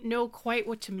don't know quite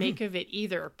what to make of it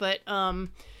either, but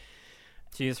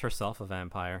she is herself a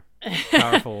vampire.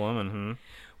 Powerful woman.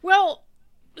 Well,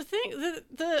 the thing,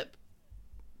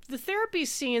 the therapy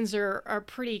scenes are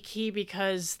pretty key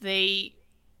because they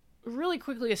really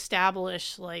quickly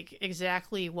establish like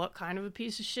exactly what kind of a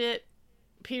piece of shit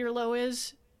Peter Lowe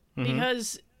is,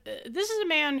 because this is a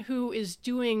man who is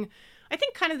doing, I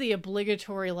think, kind of the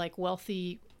obligatory like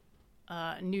wealthy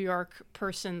New York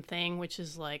person thing, which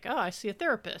is like, oh, I see a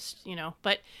therapist,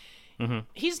 but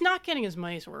he's not getting his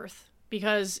money's worth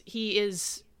because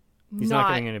he's not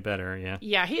getting any better.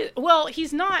 Yeah.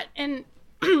 He's not. And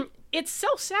it's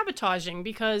self-sabotaging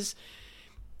because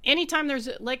anytime there's,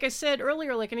 like I said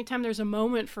earlier, like anytime there's a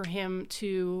moment for him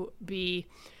to be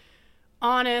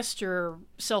honest or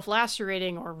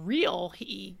self-lacerating or real,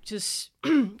 he just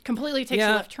completely takes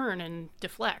a left turn and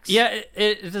deflects. Yeah,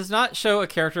 it does not show a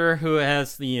character who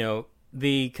has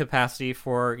the capacity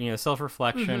for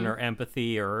self-reflection or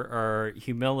empathy or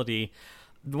humility.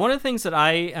 One of the things that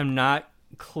I am not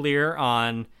clear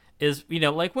on is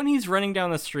like when he's running down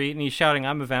the street and he's shouting,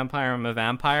 I'm a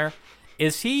vampire,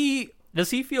 does he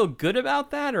feel good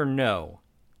about that or no?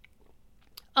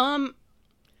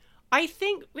 I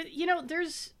think,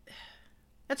 it's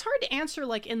hard to answer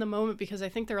like in the moment because I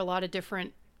think there are a lot of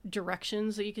different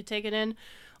directions that you could take it in.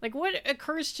 Like what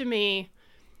occurs to me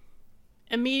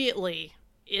immediately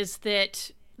is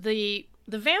that the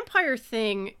vampire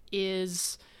thing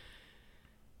is,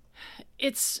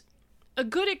 it's a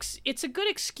good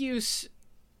excuse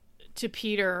to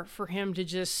Peter for him to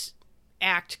just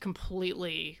act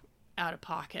completely out of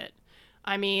pocket.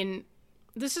 I mean,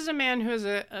 this is a man who has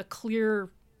a clear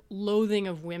loathing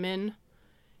of women,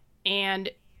 and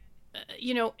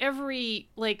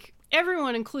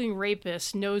everyone, including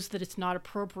rapists, knows that it's not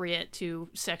appropriate to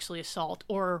sexually assault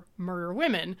or murder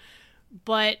women,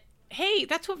 but hey,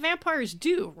 that's what vampires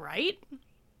do, right?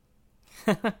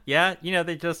 Yeah,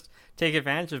 they just take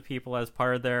advantage of people as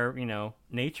part of their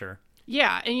nature.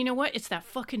 Yeah, and you know what, it's that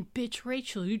fucking bitch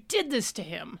Rachel who did this to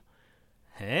him.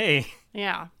 Hey.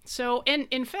 Yeah. So, and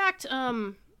in fact,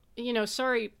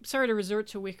 sorry to resort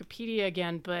to Wikipedia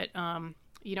again, but I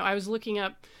was looking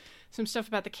up some stuff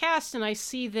about the cast, and I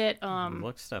see that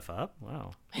look stuff up.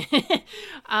 Wow.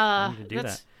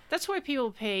 That's why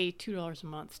people pay $2 a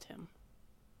month, Tim.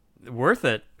 Worth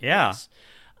it. Yeah.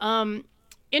 Yes.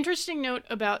 Interesting note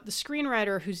about the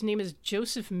screenwriter, whose name is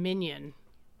Joseph Minion.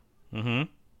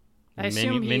 Mm-hmm. I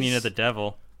assume Minion of the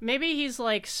Devil. Maybe he's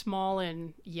like small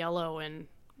and yellow and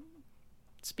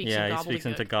speaks in gobbledygook. Yeah, he speaks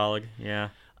in Tagalog. Yeah.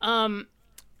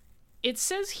 It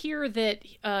says here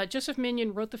that Joseph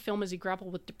Minion wrote the film as he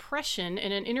grappled with depression.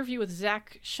 In an interview with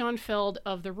Zach Schoenfeld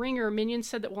of The Ringer, Minion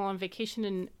said that while on vacation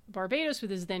in Barbados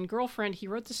with his then girlfriend, he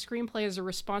wrote the screenplay as a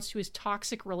response to his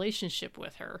toxic relationship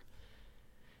with her.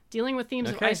 Dealing with themes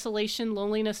of isolation,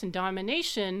 loneliness, and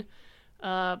domination,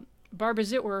 Barbara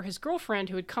Zitwer, his girlfriend,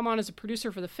 who had come on as a producer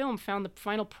for the film, found the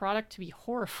final product to be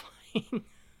horrifying.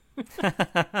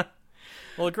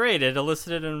 Well, great. It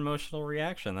elicited an emotional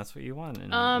reaction. That's what you want in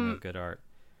good art.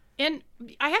 And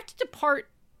I have to depart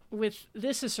with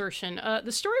this assertion.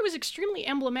 The story was extremely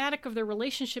emblematic of their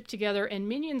relationship together, and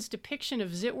Minion's depiction of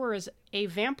Zitwer as a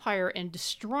vampire and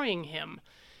destroying him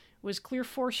was clear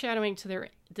foreshadowing to the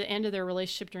end of their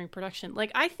relationship during production.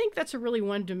 Like, I think that's a really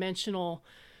one-dimensional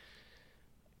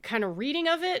kind of reading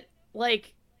of it.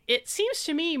 Like, it seems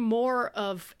to me more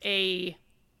of an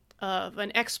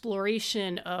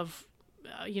exploration of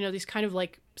these kind of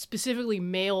like specifically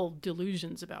male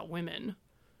delusions about women.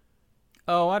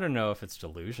 Oh, I don't know if it's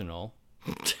delusional.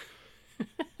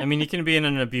 I mean, you can be in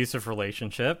an abusive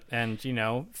relationship and,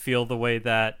 feel the way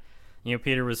that,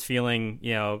 Peter was feeling,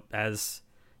 as,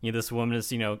 this woman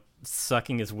is,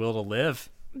 sucking his will to live.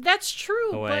 That's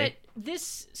true, away. But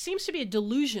this seems to be a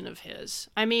delusion of his.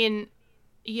 I mean,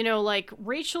 like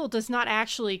Rachel does not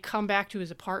actually come back to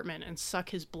his apartment and suck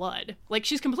his blood. Like,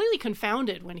 she's completely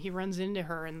confounded when he runs into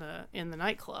her in the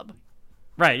nightclub.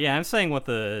 Right. Yeah. I'm saying what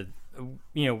what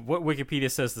Wikipedia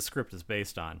says the script is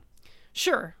based on.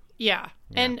 Sure. Yeah.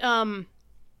 And, I'm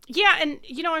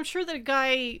sure that a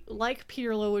guy like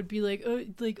Peter Lowe would be like,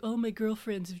 all my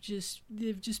girlfriends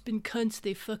they've just been cunts.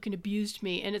 They fucking abused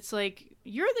me. And it's like,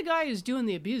 you're the guy who's doing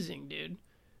the abusing, dude.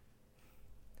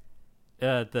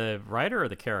 The writer or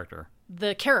the character?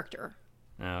 The character.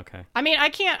 Oh, okay. I mean, I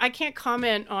can't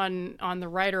comment on the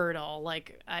writer at all.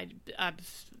 Like, I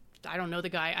don't know the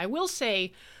guy. I will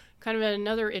say, kind of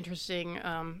another interesting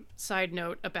side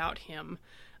note about him.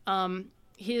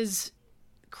 His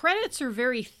credits are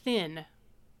very thin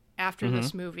after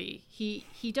this movie.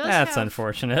 He does. That's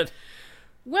unfortunate.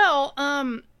 Well,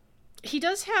 he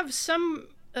does have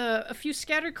a few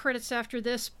scattered credits after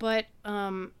this, but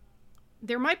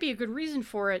there might be a good reason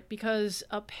for it, because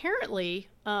apparently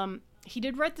he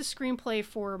did write the screenplay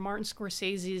for Martin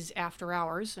Scorsese's After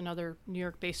Hours, another New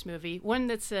York-based movie. One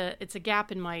it's a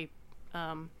gap in my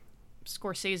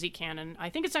Scorsese canon. I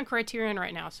think it's on Criterion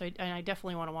right now, so I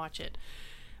definitely want to watch it.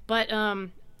 But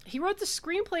he wrote the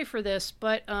screenplay for this,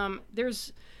 but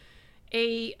there's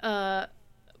a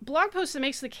blog post that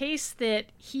makes the case that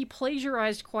he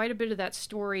plagiarized quite a bit of that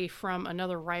story from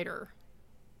another writer.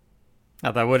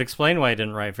 Now, that would explain why he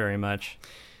didn't write very much.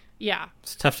 Yeah.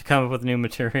 It's tough to come up with new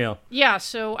material. Yeah,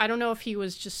 so I don't know if he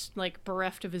was just, like,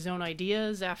 bereft of his own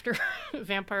ideas after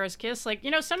Vampire's Kiss. Like,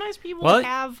 sometimes people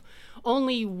have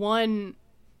only one,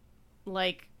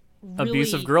 like, really...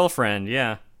 abusive girlfriend,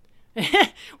 yeah.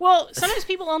 Well, sometimes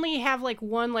people only have, like,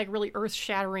 one, like, really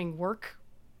earth-shattering work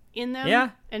in them. Yeah.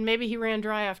 And maybe he ran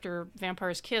dry after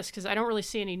Vampire's Kiss, because I don't really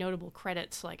see any notable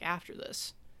credits, like, after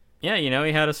this. Yeah,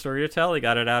 he had a story to tell. He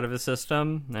got it out of his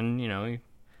system, and, he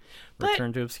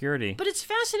returned to obscurity. But it's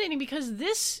fascinating because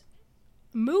this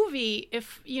movie,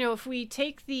 if we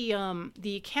take the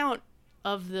account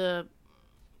of the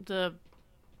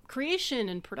creation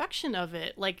and production of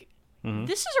it, like,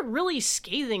 this is a really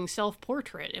scathing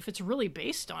self-portrait if it's really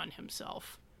based on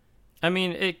himself. I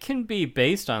mean, it can be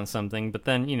based on something, but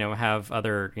then, have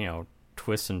other,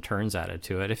 twists and turns added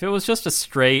to it. If it was just a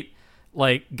straight,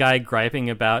 like, guy griping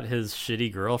about his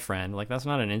shitty girlfriend, like, that's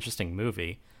not an interesting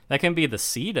movie. That can be the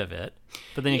seed of it,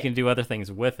 but then you can do other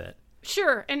things with it.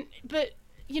 Sure, but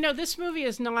this movie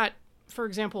is not, for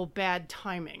example, bad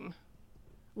timing.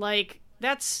 Like,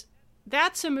 that's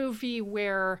a movie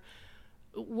where,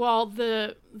 while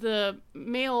the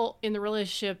male in the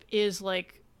relationship is,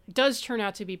 like, does turn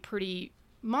out to be pretty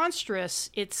monstrous,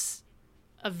 it's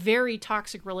a very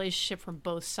toxic relationship from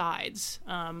both sides.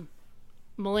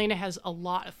 Milena has a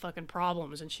lot of fucking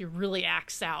problems, and she really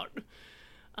acts out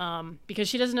because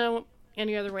she doesn't know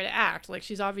any other way to act. Like,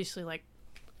 she's obviously, like,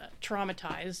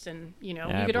 traumatized, and you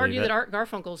could argue that Art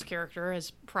Garfunkel's character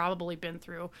has probably been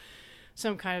through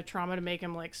some kind of trauma to make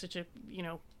him, like, such a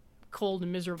cold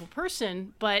and miserable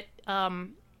person. But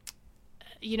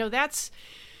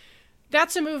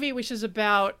that's a movie which is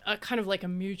about a kind of like a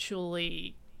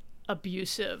mutually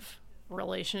abusive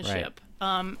relationship.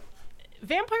 Right.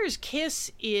 Vampire's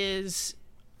Kiss is,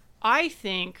 I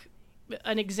think,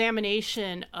 an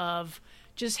examination of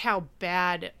just how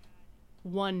bad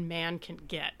one man can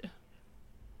get.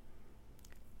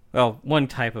 Well, one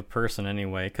type of person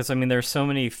anyway, because I mean, there's so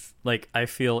many I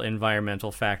feel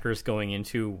environmental factors going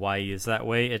into why he is that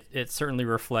way. It certainly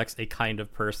reflects a kind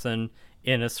of person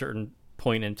in a certain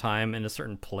point in time, in a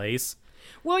certain place.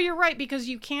 Well, you're right, because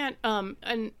you can't and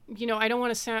I don't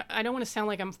want to sound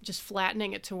like I'm just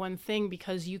flattening it to one thing,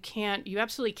 because you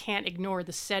absolutely can't ignore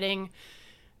the setting,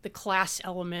 the class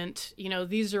element.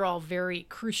 These are all very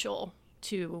crucial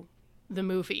to the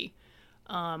movie.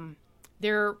 But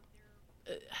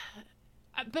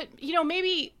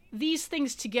maybe these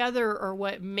things together are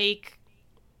what make,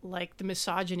 like, the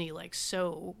misogyny, like,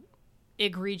 so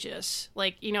egregious.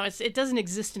 Like, it doesn't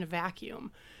exist in a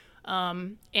vacuum.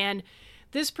 And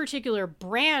this particular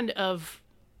brand of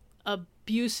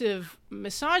abusive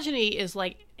misogyny is,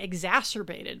 like,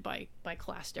 exacerbated by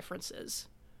class differences.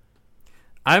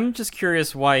 I'm just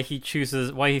curious why he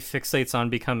fixates on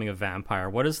becoming a vampire.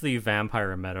 What is the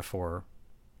vampire metaphor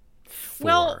for?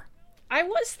 Well, I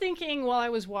was thinking while I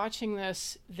was watching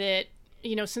this that,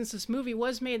 since this movie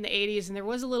was made in the 80s and there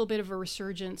was a little bit of a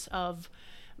resurgence of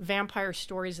vampire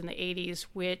stories in the 80s,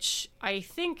 which I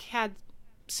think had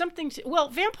something to... Well,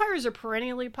 vampires are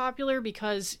perennially popular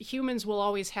because humans will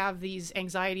always have these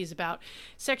anxieties about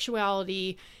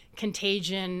sexuality,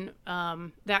 contagion,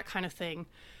 that kind of thing.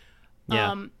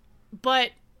 Yeah.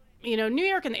 But, New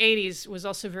York in the 80s was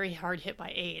also very hard hit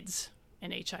by AIDS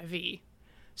and HIV.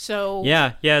 So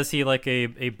yeah, is he like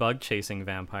a bug chasing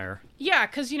vampire? Yeah,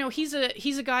 because he's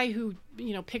a guy who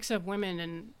picks up women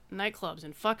in nightclubs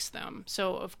and fucks them.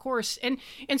 So of course, and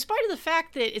in spite of the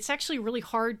fact that it's actually really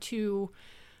hard to,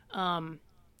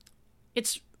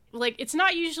 it's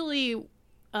not usually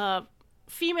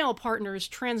female partners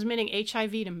transmitting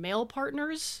HIV to male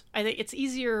partners. I think it's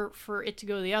easier for it to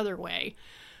go the other way.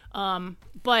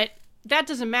 But that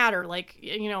doesn't matter. Like,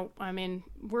 I mean,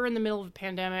 we're in the middle of a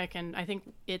pandemic, and I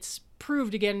think it's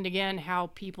proved again and again how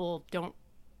people don't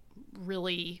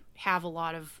really have a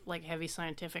lot of like heavy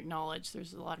scientific knowledge.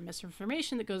 There's a lot of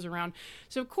misinformation that goes around.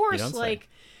 So of course, like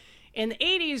in the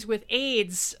 80s with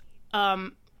AIDS,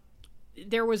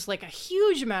 there was like a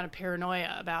huge amount of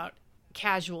paranoia about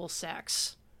casual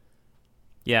sex.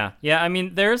 Yeah. I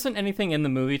mean, there isn't anything in the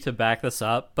movie to back this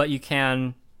up, but you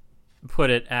can put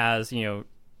it as,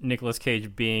 Nicolas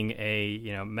Cage being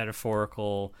a,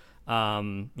 metaphorical,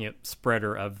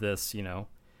 spreader of this,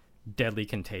 deadly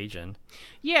contagion.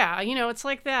 Yeah, it's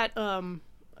like that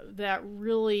that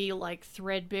really like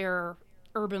threadbare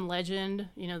urban legend,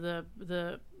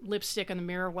 the lipstick on the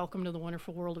mirror, welcome to the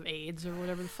wonderful world of AIDS, or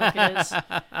whatever the fuck it is.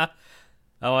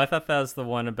 Oh, I thought that was the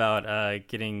one about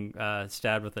getting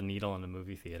stabbed with a needle in a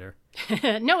movie theater.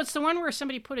 No, it's the one where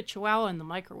somebody put a chihuahua in the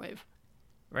microwave.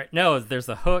 Right. No, there's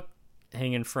a hook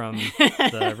hanging from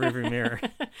the rearview mirror.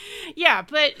 Yeah,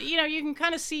 but, you can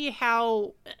kind of see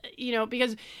how,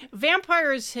 because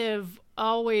vampires have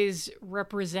always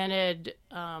represented,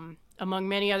 among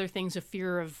many other things, a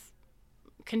fear of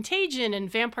contagion, and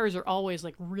vampires are always,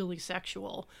 like, really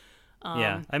sexual.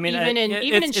 Yeah, I mean,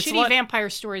 even in shitty vampire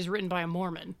stories written by a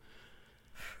Mormon.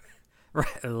 Right.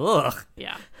 Ugh.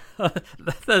 Yeah.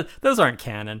 Those aren't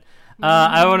canon.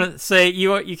 I want to say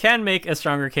you can make a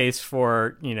stronger case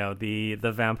for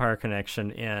the vampire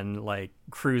connection in like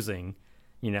Cruising,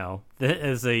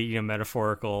 as a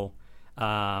metaphorical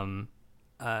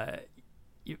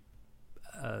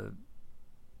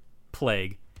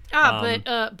plague.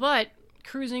 But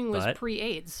Cruising was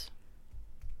pre-AIDS.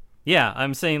 Yeah,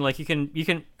 I'm saying like you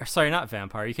can sorry, not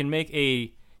vampire. You can make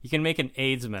an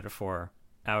AIDS metaphor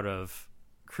out of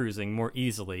Cruising more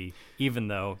easily, even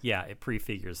though it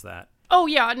prefigures that. Oh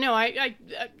yeah, no, I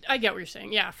get what you're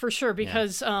saying. Yeah, for sure,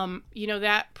 because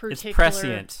that particular, it's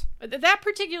prescient. That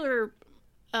particular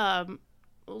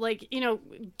like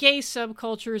gay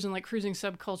subcultures and like cruising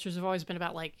subcultures have always been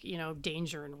about like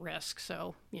danger and risk.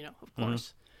 So of course.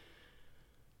 Mm-hmm.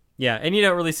 Yeah, and you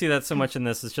don't really see that so much in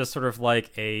this. It's just sort of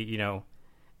like a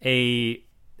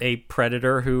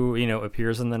predator who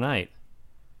appears in the night.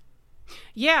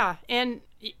 Yeah, and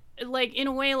like in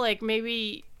a way, like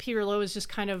maybe Peter Lowe is just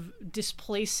kind of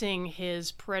displacing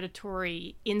his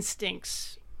predatory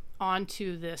instincts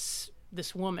onto this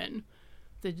woman,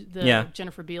 the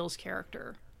Jennifer Beals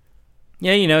character.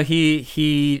 Yeah,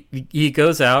 he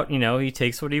goes out. He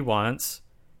takes what he wants.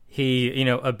 He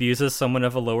abuses someone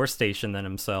of a lower station than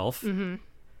himself. Mm-hmm.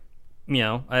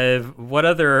 What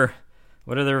other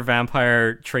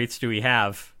vampire traits do we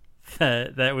have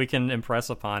that we can impress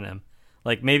upon him?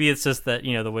 Like, maybe it's just that,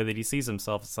 the way that he sees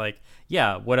himself, it's like,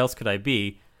 yeah, what else could I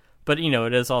be? But,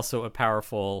 it is also a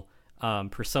powerful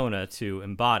persona to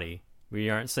embody. We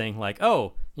aren't saying like,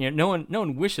 oh, no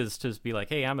one wishes to be like,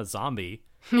 hey, I'm a zombie.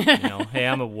 Hey,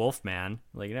 I'm a wolf man.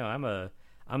 Like, I'm the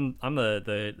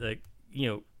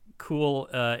cool,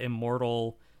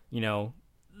 immortal,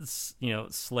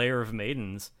 slayer of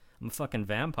maidens. I'm a fucking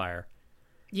vampire.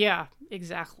 Yeah,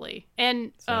 exactly.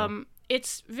 And,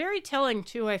 it's very telling,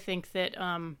 too, I think, that,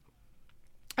 I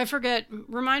forget,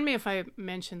 remind me if I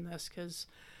mentioned this, because,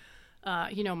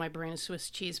 my brain is Swiss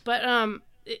cheese, but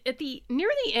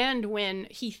near the end, when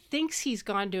he thinks he's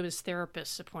gone to his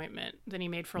therapist's appointment that he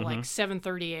made for, like,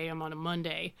 7:30 a.m. on a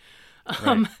Monday,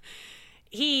 right.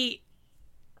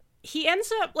 he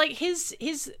ends up like his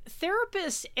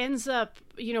therapist ends up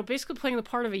basically playing the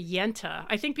part of a yenta,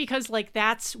 I think, because like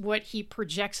that's what he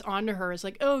projects onto her, is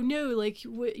like, oh no, like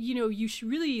you should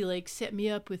really like set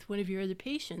me up with one of your other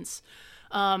patients,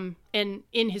 and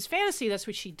in his fantasy that's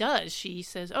what she does. She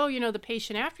says, oh, the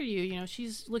patient after you,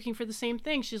 she's looking for the same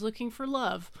thing, she's looking for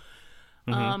love.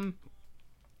 And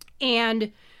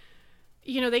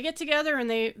they get together and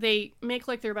they make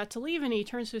like they're about to leave, and he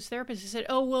turns to his therapist and said,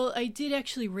 oh, well, I did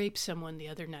actually rape someone the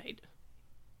other night.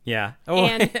 Yeah. Oh,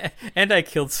 and I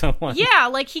killed someone. Yeah,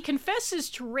 like he confesses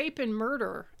to rape and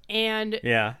murder. And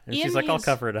yeah, and she's like, I'll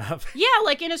cover it up. Yeah,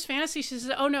 like in his fantasy, she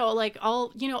says, oh no, like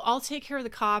I'll take care of the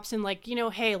cops, and like,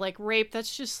 hey, like rape,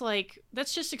 that's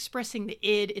just expressing the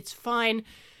id. It's fine.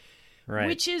 Right.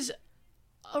 Which is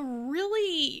a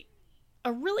really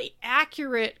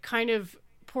accurate kind of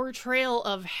portrayal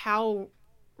of how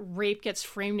rape gets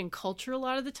framed in culture a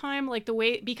lot of the time, like the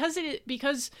way, because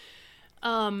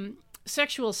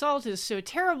sexual assault is so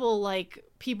terrible, like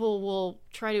people will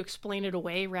try to explain it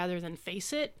away rather than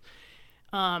face it,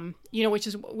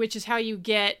 which is how you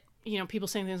get people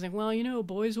saying things like, well,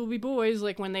 boys will be boys,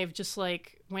 like when they've just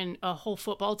like when a whole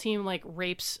football team like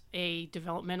rapes a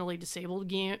developmentally disabled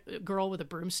girl with a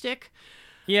broomstick.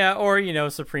 Yeah, or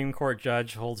Supreme Court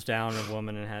judge holds down a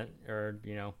woman or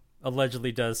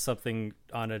allegedly does something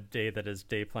on a day that his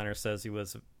day planner says he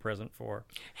was present for.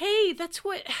 Hey, that's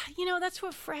what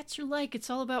frats are like. It's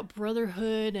all about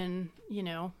brotherhood and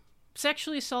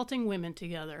sexually assaulting women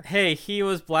together. Hey, he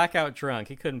was blackout drunk.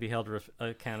 He couldn't be held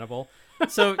accountable.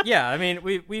 So yeah, I mean,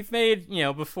 we've made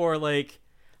before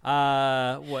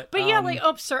what? But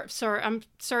yeah, sorry, I'm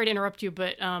sorry to interrupt you,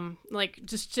 but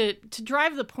just to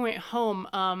drive the point home,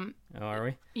 are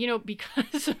we?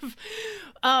 Because of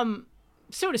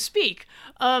so to speak,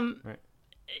 right.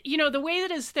 The way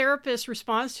that his therapist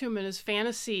responds to him in his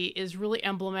fantasy is really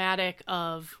emblematic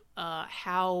of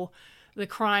how the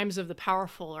crimes of the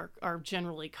powerful are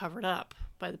generally covered up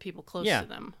by the people close to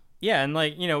them. Yeah, and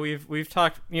we've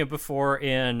talked before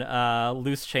in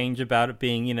Loose Change about it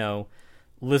being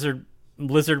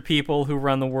lizard people who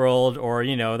run the world, or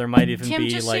there might even Tim, be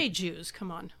just say Jews.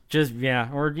 Come on. Just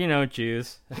or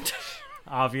Jews,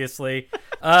 obviously.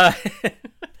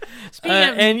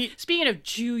 Speaking of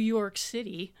Jew York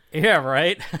City. Yeah,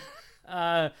 right.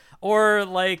 Or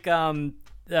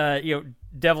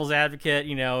Devil's Advocate.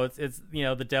 It's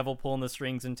the devil pulling the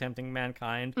strings and tempting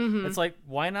mankind. Mm-hmm. It's like,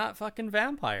 why not fucking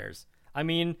vampires? I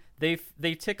mean, they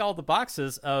tick all the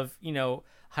boxes of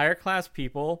higher class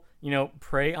people.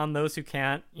 Prey on those who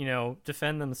can't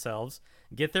defend themselves,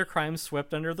 get their crimes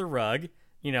swept under the rug.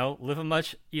 Live a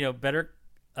much better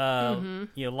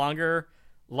longer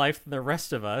life than the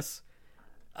rest of us.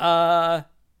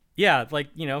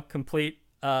 Complete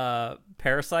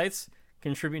parasites,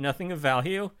 contribute nothing of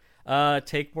value,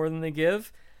 take more than they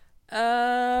give.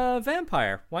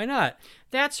 Vampire, why not?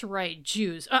 That's right,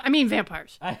 Jews. I mean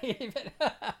vampires.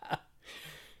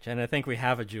 Jen, I think we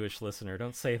have a Jewish listener.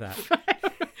 Don't say that.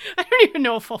 I don't even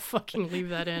know if I'll fucking leave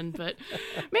that in, but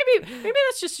maybe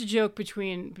that's just a joke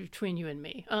between you and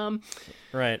me.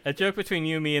 Right, a joke between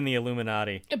you, me, and the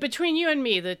Illuminati. Between you and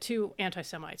me, the two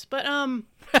anti-Semites. But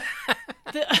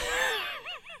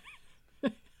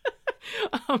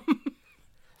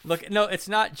look, no, it's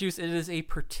not Jews. It is a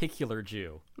particular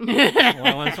Jew.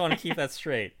 I just want to keep that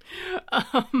straight.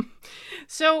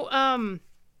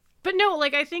 But no,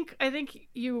 I think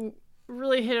you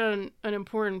really hit on an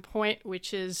important point,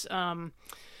 which is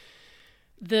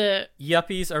the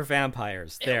yuppies are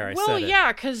vampires. There, I said it. Well,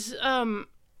 yeah, because and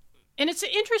it's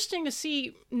interesting to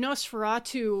see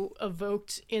Nosferatu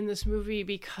evoked in this movie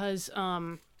because it's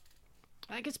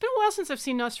been a while since I've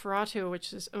seen Nosferatu,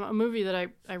 which is a movie that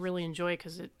I really enjoy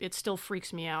because it still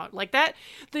freaks me out.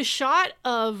 The shot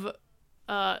of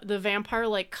the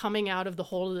vampire coming out of the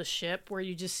hold of the ship, where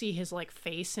you just see his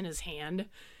face in his hand,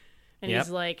 and yep.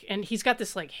 he's got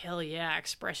this hell yeah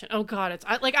expression. Oh god,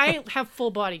 I have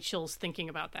full body chills thinking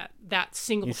about that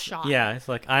single shot. Yeah, it's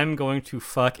I'm going to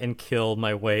fuck and kill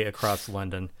my way across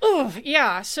London. Oh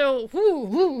yeah, so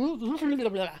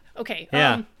okay.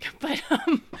 Yeah.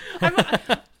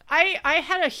 I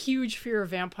had a huge fear of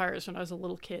vampires when I was a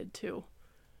little kid too.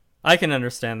 I can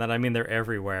understand that. I mean, they're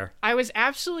everywhere. I was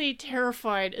absolutely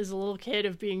terrified as a little kid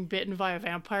of being bitten by a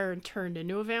vampire and turned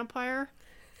into a vampire.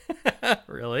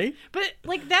 Really? But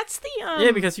that's the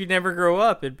yeah, because you'd never grow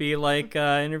up. It'd be like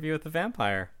Interview with the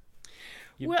Vampire.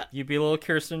 You'd be a little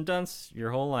Kirsten Dunst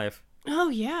your whole life. Oh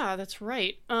yeah, that's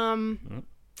right.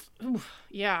 Ooh,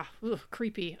 yeah,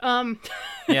 creepy.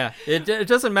 Yeah, it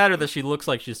doesn't matter that she looks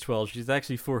like she's 12. She's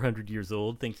actually 400 years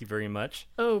old. Thank you very much.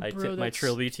 Oh, I bro, tip my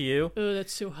trilby to you. Oh,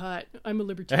 that's so hot. I'm a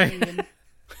libertarian.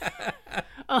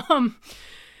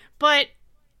 But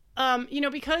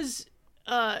because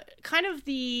kind of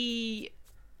the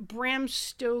Bram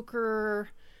Stoker,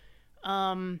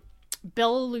 Bela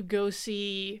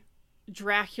Lugosi,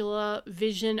 Dracula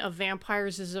vision of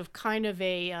vampires is of kind of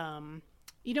a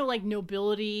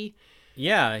nobility.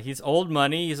 Yeah, he's old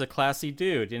money, he's a classy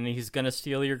dude, and he's gonna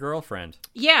steal your girlfriend.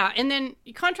 Yeah, and then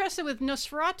you contrast it with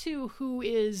Nosferatu, who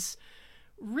is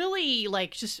really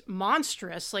just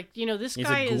monstrous. This he's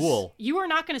guy a ghoul. You are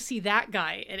not going to see that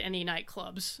guy at any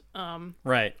nightclubs.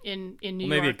 Right. In New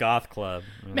Maybe York. a goth club.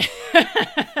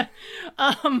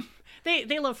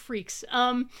 They love freaks.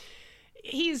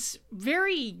 He's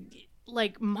very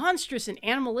monstrous and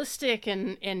animalistic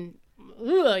and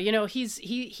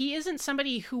he isn't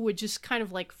somebody who would just kind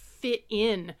of fit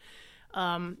in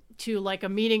to a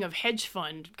meeting of hedge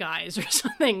fund guys or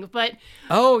something. But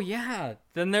oh yeah,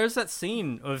 then there's that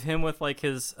scene of him with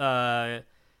his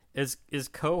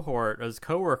cohort, his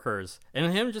coworkers,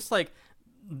 and him just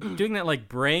doing that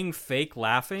braying fake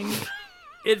laughing.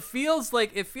 It feels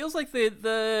like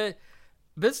the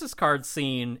business card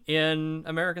scene in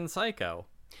American Psycho.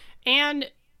 And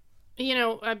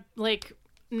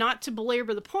not to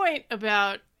belabor the point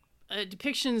about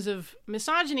depictions of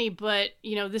misogyny, but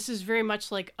this is very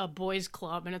much like a boys'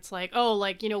 club, and it's like, oh,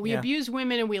 like we abuse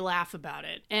women and we laugh about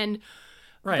it, and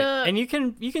right. And you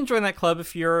can join that club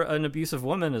if you're an abusive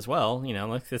woman as well.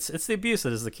 Like it's the abuse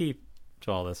that is the key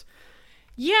to all this.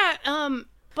 Yeah.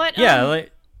 But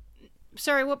like.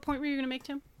 Sorry, what point were you going to make,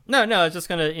 Tim? No, I was just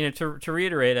gonna to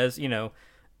reiterate as Nicolas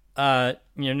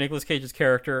Cage's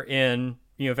character in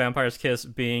Vampire's Kiss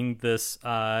being this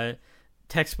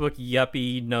textbook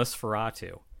yuppie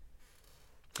Nosferatu.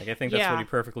 Like I think that's what he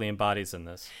perfectly embodies in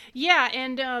this. Yeah,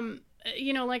 and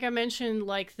like I mentioned,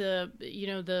 like the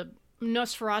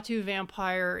Nosferatu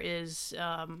vampire is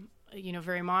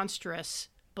very monstrous,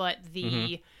 but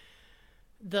the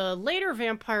later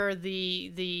vampire,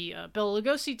 the Bela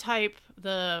Lugosi type,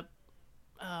 the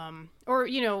Gary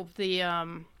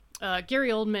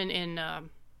Oldman in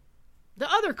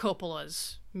the other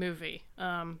Coppola's movie,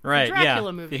 the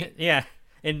Dracula movie. Yeah.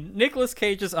 And Nicolas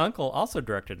Cage's uncle also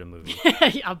directed a movie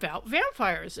about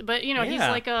vampires. But, he's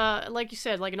like you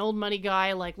said, like an old money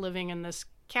guy, like living in this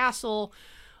castle.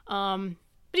 But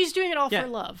he's doing it all for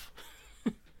love.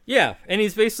 Yeah. And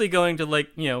he's basically going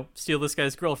to steal this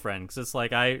guy's girlfriend. Because it's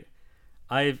like, I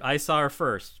saw her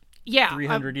first. Yeah.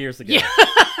 300 years ago. Yeah.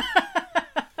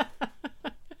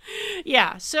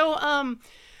 Yeah. So,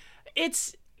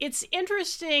 it's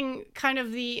interesting kind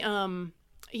of the,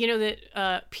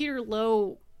 that Peter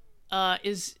Lowe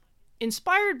is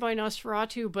inspired by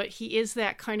Nosferatu, but he is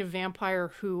that kind of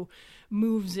vampire who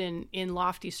moves in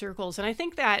lofty circles. And I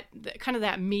think that kind of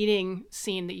that meeting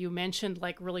scene that you mentioned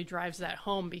like really drives that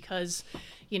home because,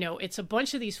 it's a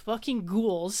bunch of these fucking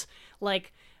ghouls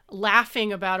like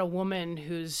laughing about a woman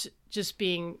who's just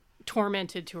being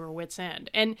tormented to her wit's end.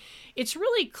 And it's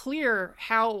really clear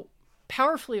how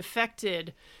powerfully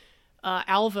affected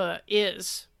Alva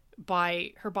is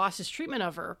by her boss's treatment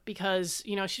of her because,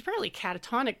 she's probably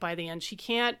catatonic by the end. She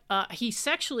can't, he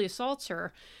sexually assaults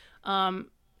her.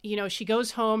 She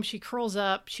goes home, she curls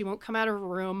up, she won't come out of her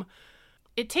room.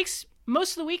 It takes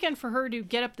most of the weekend for her to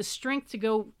get up the strength to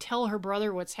go tell her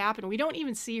brother what's happened. We don't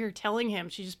even see her telling him.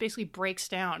 She just basically breaks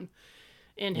down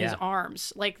in his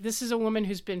arms. Like, this is a woman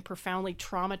who's been profoundly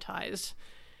traumatized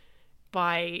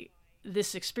by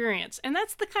this experience. And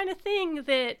that's the kind of thing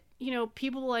that,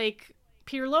 people like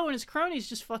Peter Lowe and his cronies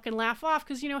just fucking laugh off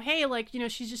because,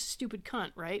 she's just a stupid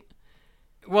cunt, right?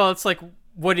 Well, it's like,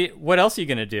 what else are you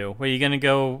going to do? Are you going to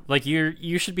go, like,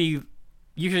 you should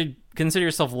consider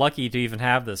yourself lucky to even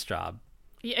have this job.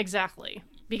 Yeah, exactly.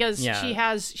 Because she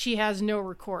has no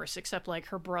recourse except, like,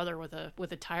 her brother with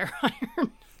a tire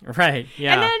iron. Right,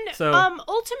 yeah. And then,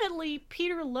 ultimately,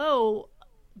 Peter Lowe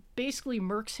basically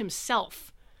murks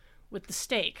himself with the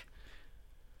stake.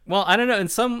 Well, I don't know. In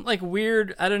some like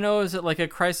weird, I don't know, is it like a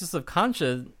crisis of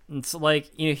conscience? It's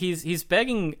like he's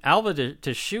begging Alva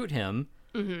to shoot him.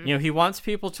 Mm-hmm. He wants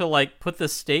people to like put the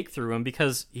stake through him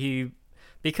because he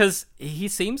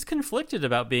seems conflicted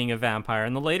about being a vampire.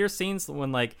 In the later scenes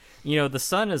when the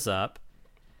sun is up,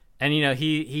 and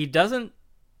he doesn't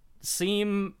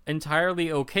seem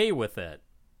entirely okay with it,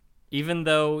 even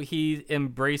though he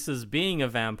embraces being a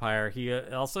vampire. He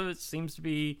also seems to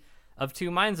be of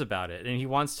two minds about it, and he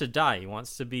wants to die. He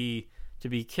wants to be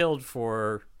killed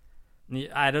for,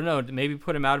 I don't know, maybe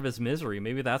put him out of his misery.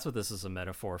 Maybe that's what this is a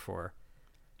metaphor for.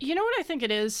 You know what I think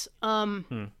it is?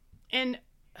 And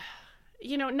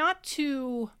not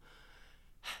to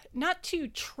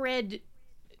tread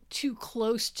too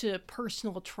close to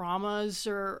personal traumas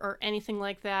or anything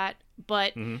like that,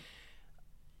 but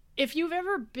if you've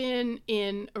ever been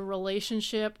in a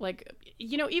relationship, like,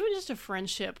 even just a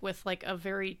friendship with like a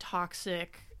very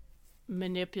toxic,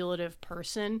 manipulative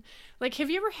person, like, have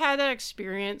you ever had that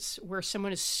experience where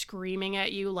someone is screaming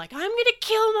at you like, I'm gonna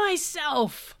kill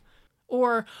myself,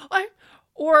 or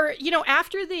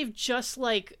after they've just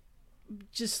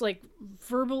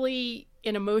verbally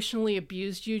and emotionally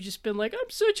abused you, just been like, I'm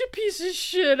such a piece of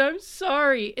shit, I'm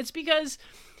sorry. It's because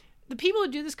the people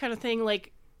who do this kind of thing,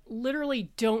 like,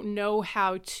 literally don't know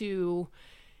how to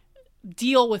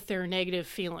deal with their negative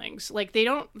feelings. Like, they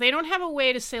don't have a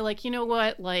way to say, like, you know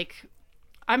what, like,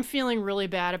 I'm feeling really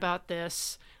bad about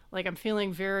this. Like, I'm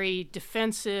feeling very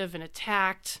defensive and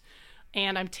attacked,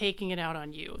 and I'm taking it out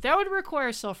on you. That would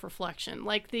require self-reflection.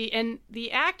 Like, the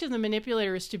act of the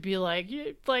manipulator is to be like,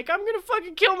 I'm gonna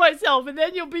fucking kill myself, and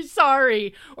then you'll be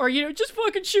sorry, or just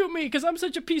fucking shoot me because I'm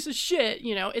such a piece of shit.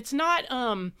 It's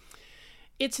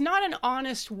not an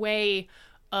honest way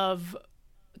of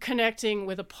connecting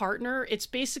with a partner. It's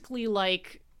basically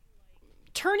like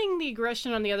turning the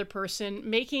aggression on the other person,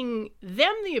 making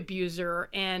them the abuser,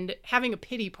 and having a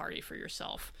pity party for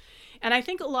yourself. And I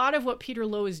think a lot of what Peter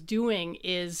Lowe is doing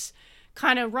is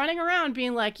kind of running around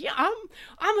being like, yeah,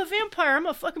 I'm a vampire. I'm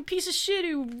a fucking piece of shit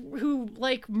who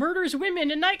like murders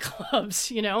women in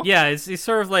nightclubs, you know? Yeah, he's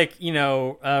sort of like,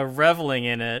 reveling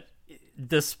in it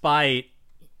despite,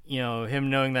 him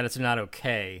knowing that it's not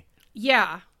okay.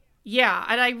 Yeah. Yeah,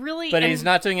 and I really... But he's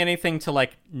not doing anything to,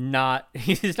 like,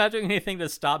 he's not doing anything to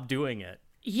stop doing it.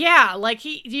 Yeah, like,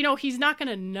 he's not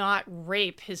gonna not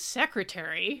rape his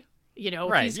secretary.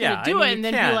 Right, he's gonna do it and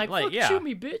then be like, fuck, shoot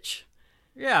me, bitch.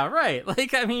 Yeah, right.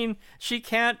 Like, I mean, she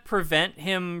can't prevent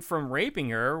him from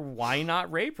raping her. Why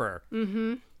not rape her?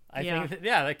 Mm-hmm. I think,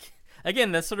 like...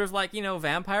 Again, that's sort of like,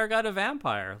 vampire got a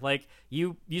vampire. Like,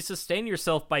 you sustain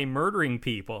yourself by murdering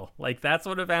people. Like, that's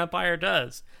what a vampire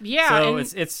does. Yeah. So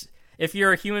it's if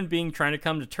you're a human being trying to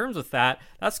come to terms with that,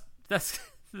 that's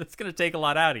going to take a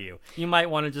lot out of you. You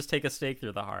might want to just take a stake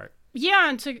through the heart. Yeah,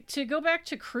 and to go back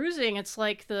to cruising, it's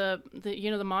like the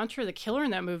mantra of the killer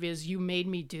in that movie is, you made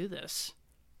me do this.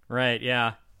 Right,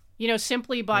 yeah.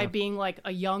 Simply by being like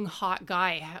a young, hot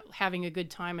guy having a good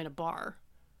time in a bar.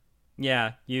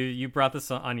 Yeah, you brought this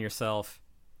on yourself.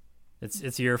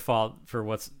 It's your fault for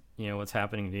what's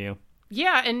happening to you.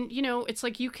 Yeah, and it's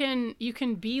like you can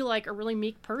be like a really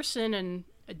meek person and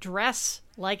dress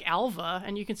like Alva,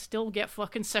 and you can still get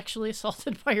fucking sexually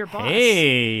assaulted by your boss.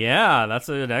 Hey, yeah, that's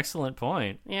an excellent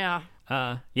point. Yeah.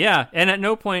 Yeah, and at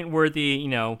no point were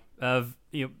the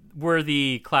were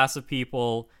the class of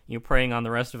people preying on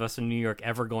the rest of us in New York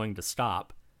ever going to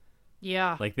stop.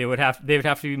 Yeah. Like they would have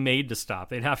to be made to stop.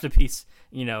 They'd have to be,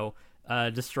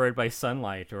 destroyed by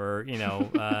sunlight, or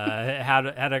had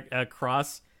a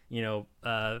cross,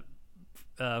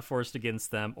 forced against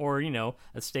them, or a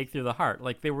stake through the heart.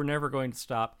 Like they were never going to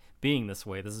stop being this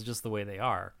way. This is just the way they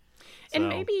are. And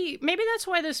maybe that's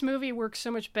why this movie works so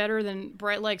much better than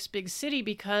Bright Lights Big City,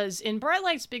 because in Bright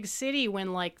Lights Big City,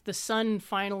 when like the sun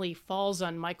finally falls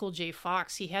on Michael J.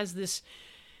 Fox, he has this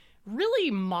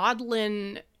really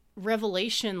maudlin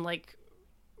revelation, like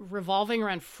revolving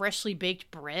around freshly baked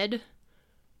bread.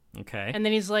 Okay. And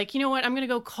then he's like, you know what, I'm gonna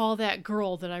go call that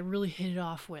girl that I really hit it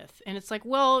off with. And it's like,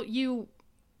 well, maybe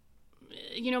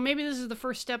this is the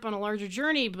first step on a larger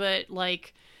journey, but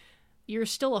like you're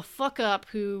still a fuck up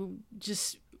who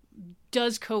just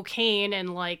does cocaine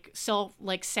and like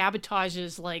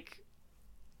sabotages like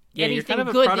anything you're kind of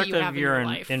a good product that you have of your in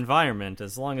your life. environment.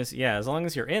 As long as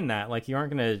you're in that, like you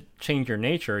aren't going to change your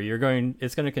nature.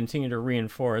 It's going to continue to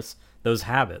reinforce those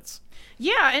habits.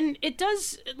 Yeah, and it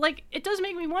does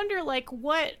make me wonder, like,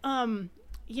 what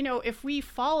if we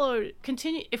followed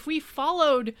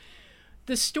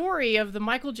the story of the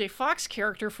Michael J. Fox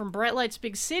character from Bright Lights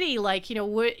Big City, like, he's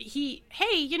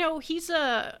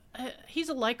a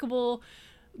likable,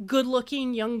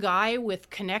 good-looking young guy with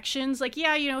connections. Like,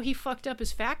 yeah, he fucked up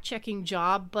his fact-checking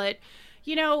job, but,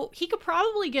 he could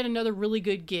probably get another really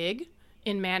good gig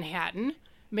in Manhattan.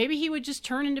 Maybe he would just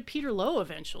turn into Peter Lowe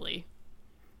eventually.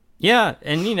 Yeah,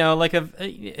 and,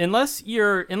 unless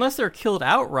they're killed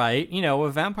outright, a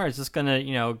vampire's just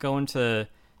gonna, go into,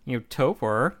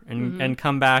 torpor and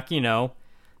come back, 200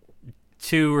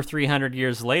 or 300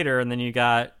 years later, and then you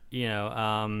got, you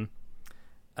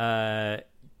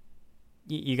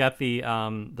got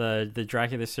the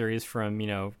Dracula series from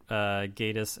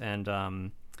Gatiss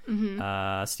and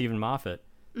Stephen Moffat.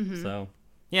 Mm-hmm. So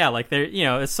yeah, like there,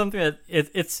 it's something that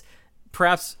it's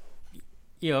perhaps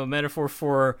a metaphor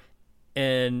for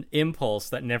an impulse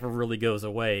that never really goes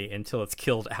away until it's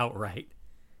killed outright.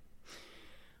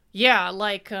 Yeah,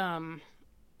 like oh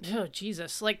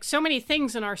Jesus, like so many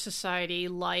things in our society,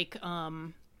 like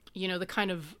the kind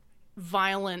of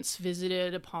violence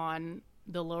visited upon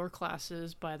the lower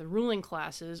classes by the ruling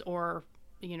classes, or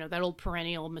that old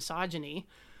perennial misogyny.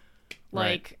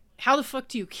 Like, right. How the fuck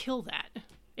do you kill that?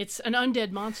 It's an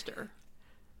undead monster.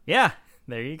 Yeah,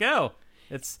 there you go.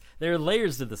 There are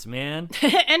layers to this, man.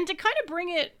 And to kind of bring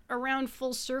it around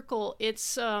full circle,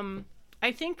 it's I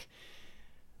think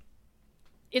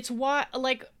it's why,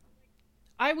 like,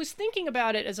 I was thinking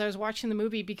about it as I was watching the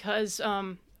movie, because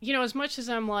as much as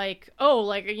I'm like,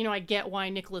 I get why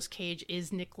Nicolas Cage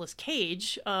is Nicolas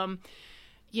Cage,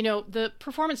 the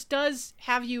performance does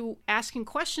have you asking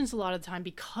questions a lot of the time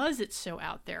because it's so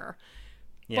out there.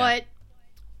 Yeah. But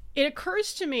it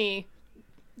occurs to me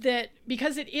that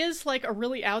because it is like a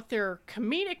really out there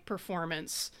comedic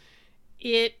performance,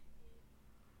 it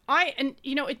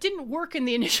didn't work in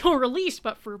the initial release,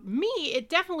 but for me, it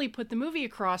definitely put the movie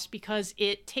across, because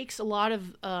it takes a lot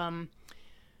of,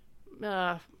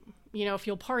 if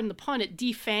you'll pardon the pun, it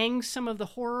defangs some of the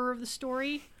horror of the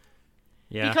story.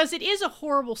 Yeah. Because it is a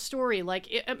horrible story.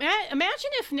 Like,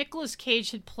 imagine if Nicolas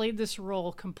Cage had played this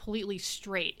role completely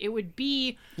straight. It would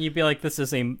be... You'd be like, this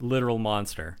is a literal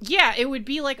monster. Yeah, it would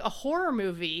be like a horror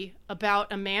movie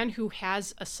about a man who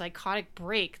has a psychotic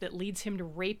break that leads him to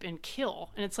rape and kill.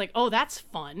 And it's like, oh, that's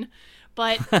fun.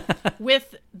 But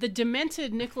with the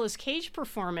demented Nicolas Cage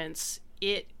performance,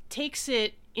 it takes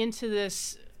it into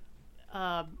this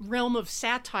realm of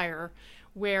satire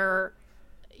where...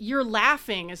 you're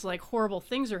laughing as like horrible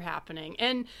things are happening.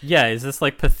 And yeah, is this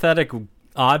like pathetic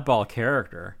oddball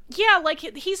character? Yeah, like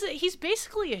he's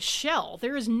basically a shell.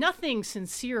 There is nothing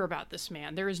sincere about this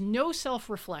man. There is no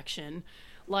self-reflection.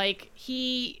 Like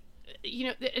he's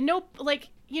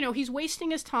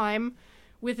wasting his time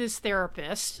with his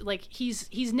therapist. Like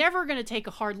he's never going to take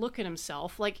a hard look at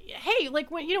himself. Like, hey, like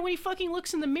when he fucking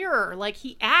looks in the mirror, like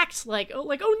he acts like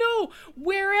oh no,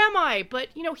 where am I? But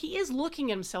he is looking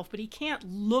at himself, but he can't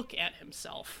look at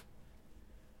himself.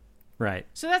 Right.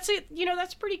 So that's it.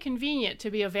 That's pretty convenient to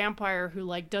be a vampire who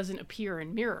like doesn't appear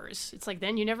in mirrors. It's like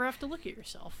then you never have to look at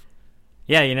yourself.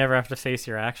 Yeah, you never have to face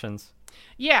your actions.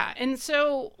 Yeah, and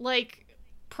so like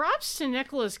props to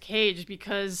Nicolas Cage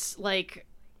because like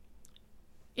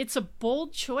it's a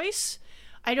bold choice.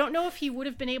 I don't know if he would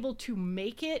have been able to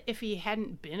make it if he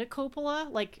hadn't been a Coppola.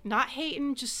 Like, not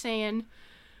hating, just saying.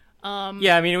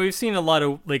 Yeah, I mean, we've seen a lot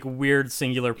of like weird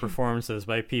singular performances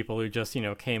by people who just,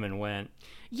 came and went.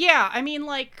 Yeah, I mean,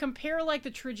 like, compare like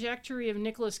the trajectory of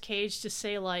Nicolas Cage to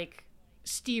say like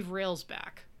Steve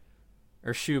Railsback.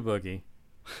 Or Shoe Boogie.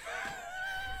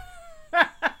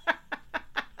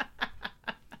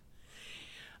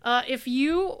 If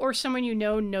you or someone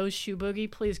knows Shoe Boogie,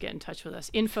 please get in touch with us.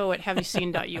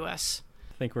 info@haveyouseen.us.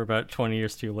 I think we're about 20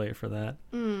 years too late for that.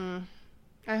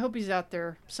 I hope he's out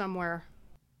there somewhere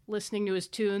listening to his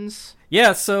tunes.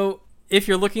 Yeah, so if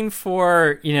you're looking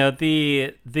for,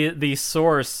 the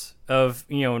source of,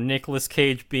 Nicolas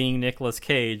Cage being Nicolas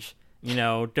Cage,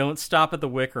 don't stop at The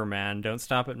Wicker Man, don't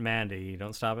stop at Mandy,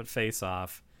 don't stop at Face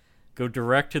Off. Go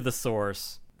direct to the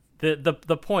source.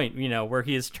 The point, where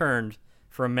he is turned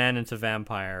from man into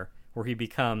vampire, where he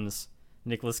becomes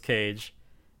Nicolas Cage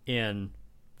in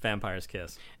Vampire's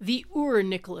Kiss. The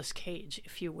Nicolas Cage,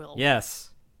 if you will.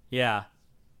 Yes. Yeah.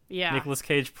 Yeah. Nicolas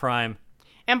Cage Prime.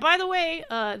 And by the way,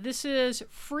 this is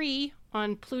free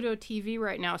on Pluto TV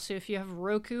right now, so if you have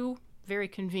Roku, very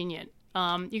convenient.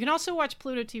 You can also watch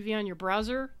Pluto TV on your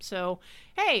browser, so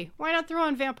hey, why not throw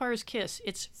on Vampire's Kiss?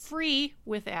 It's free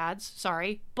with ads,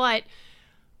 but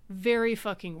very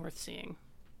fucking worth seeing.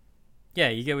 Yeah,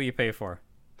 you get what you pay for.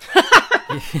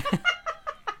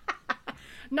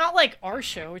 Not like our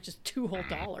show, which is $2 whole.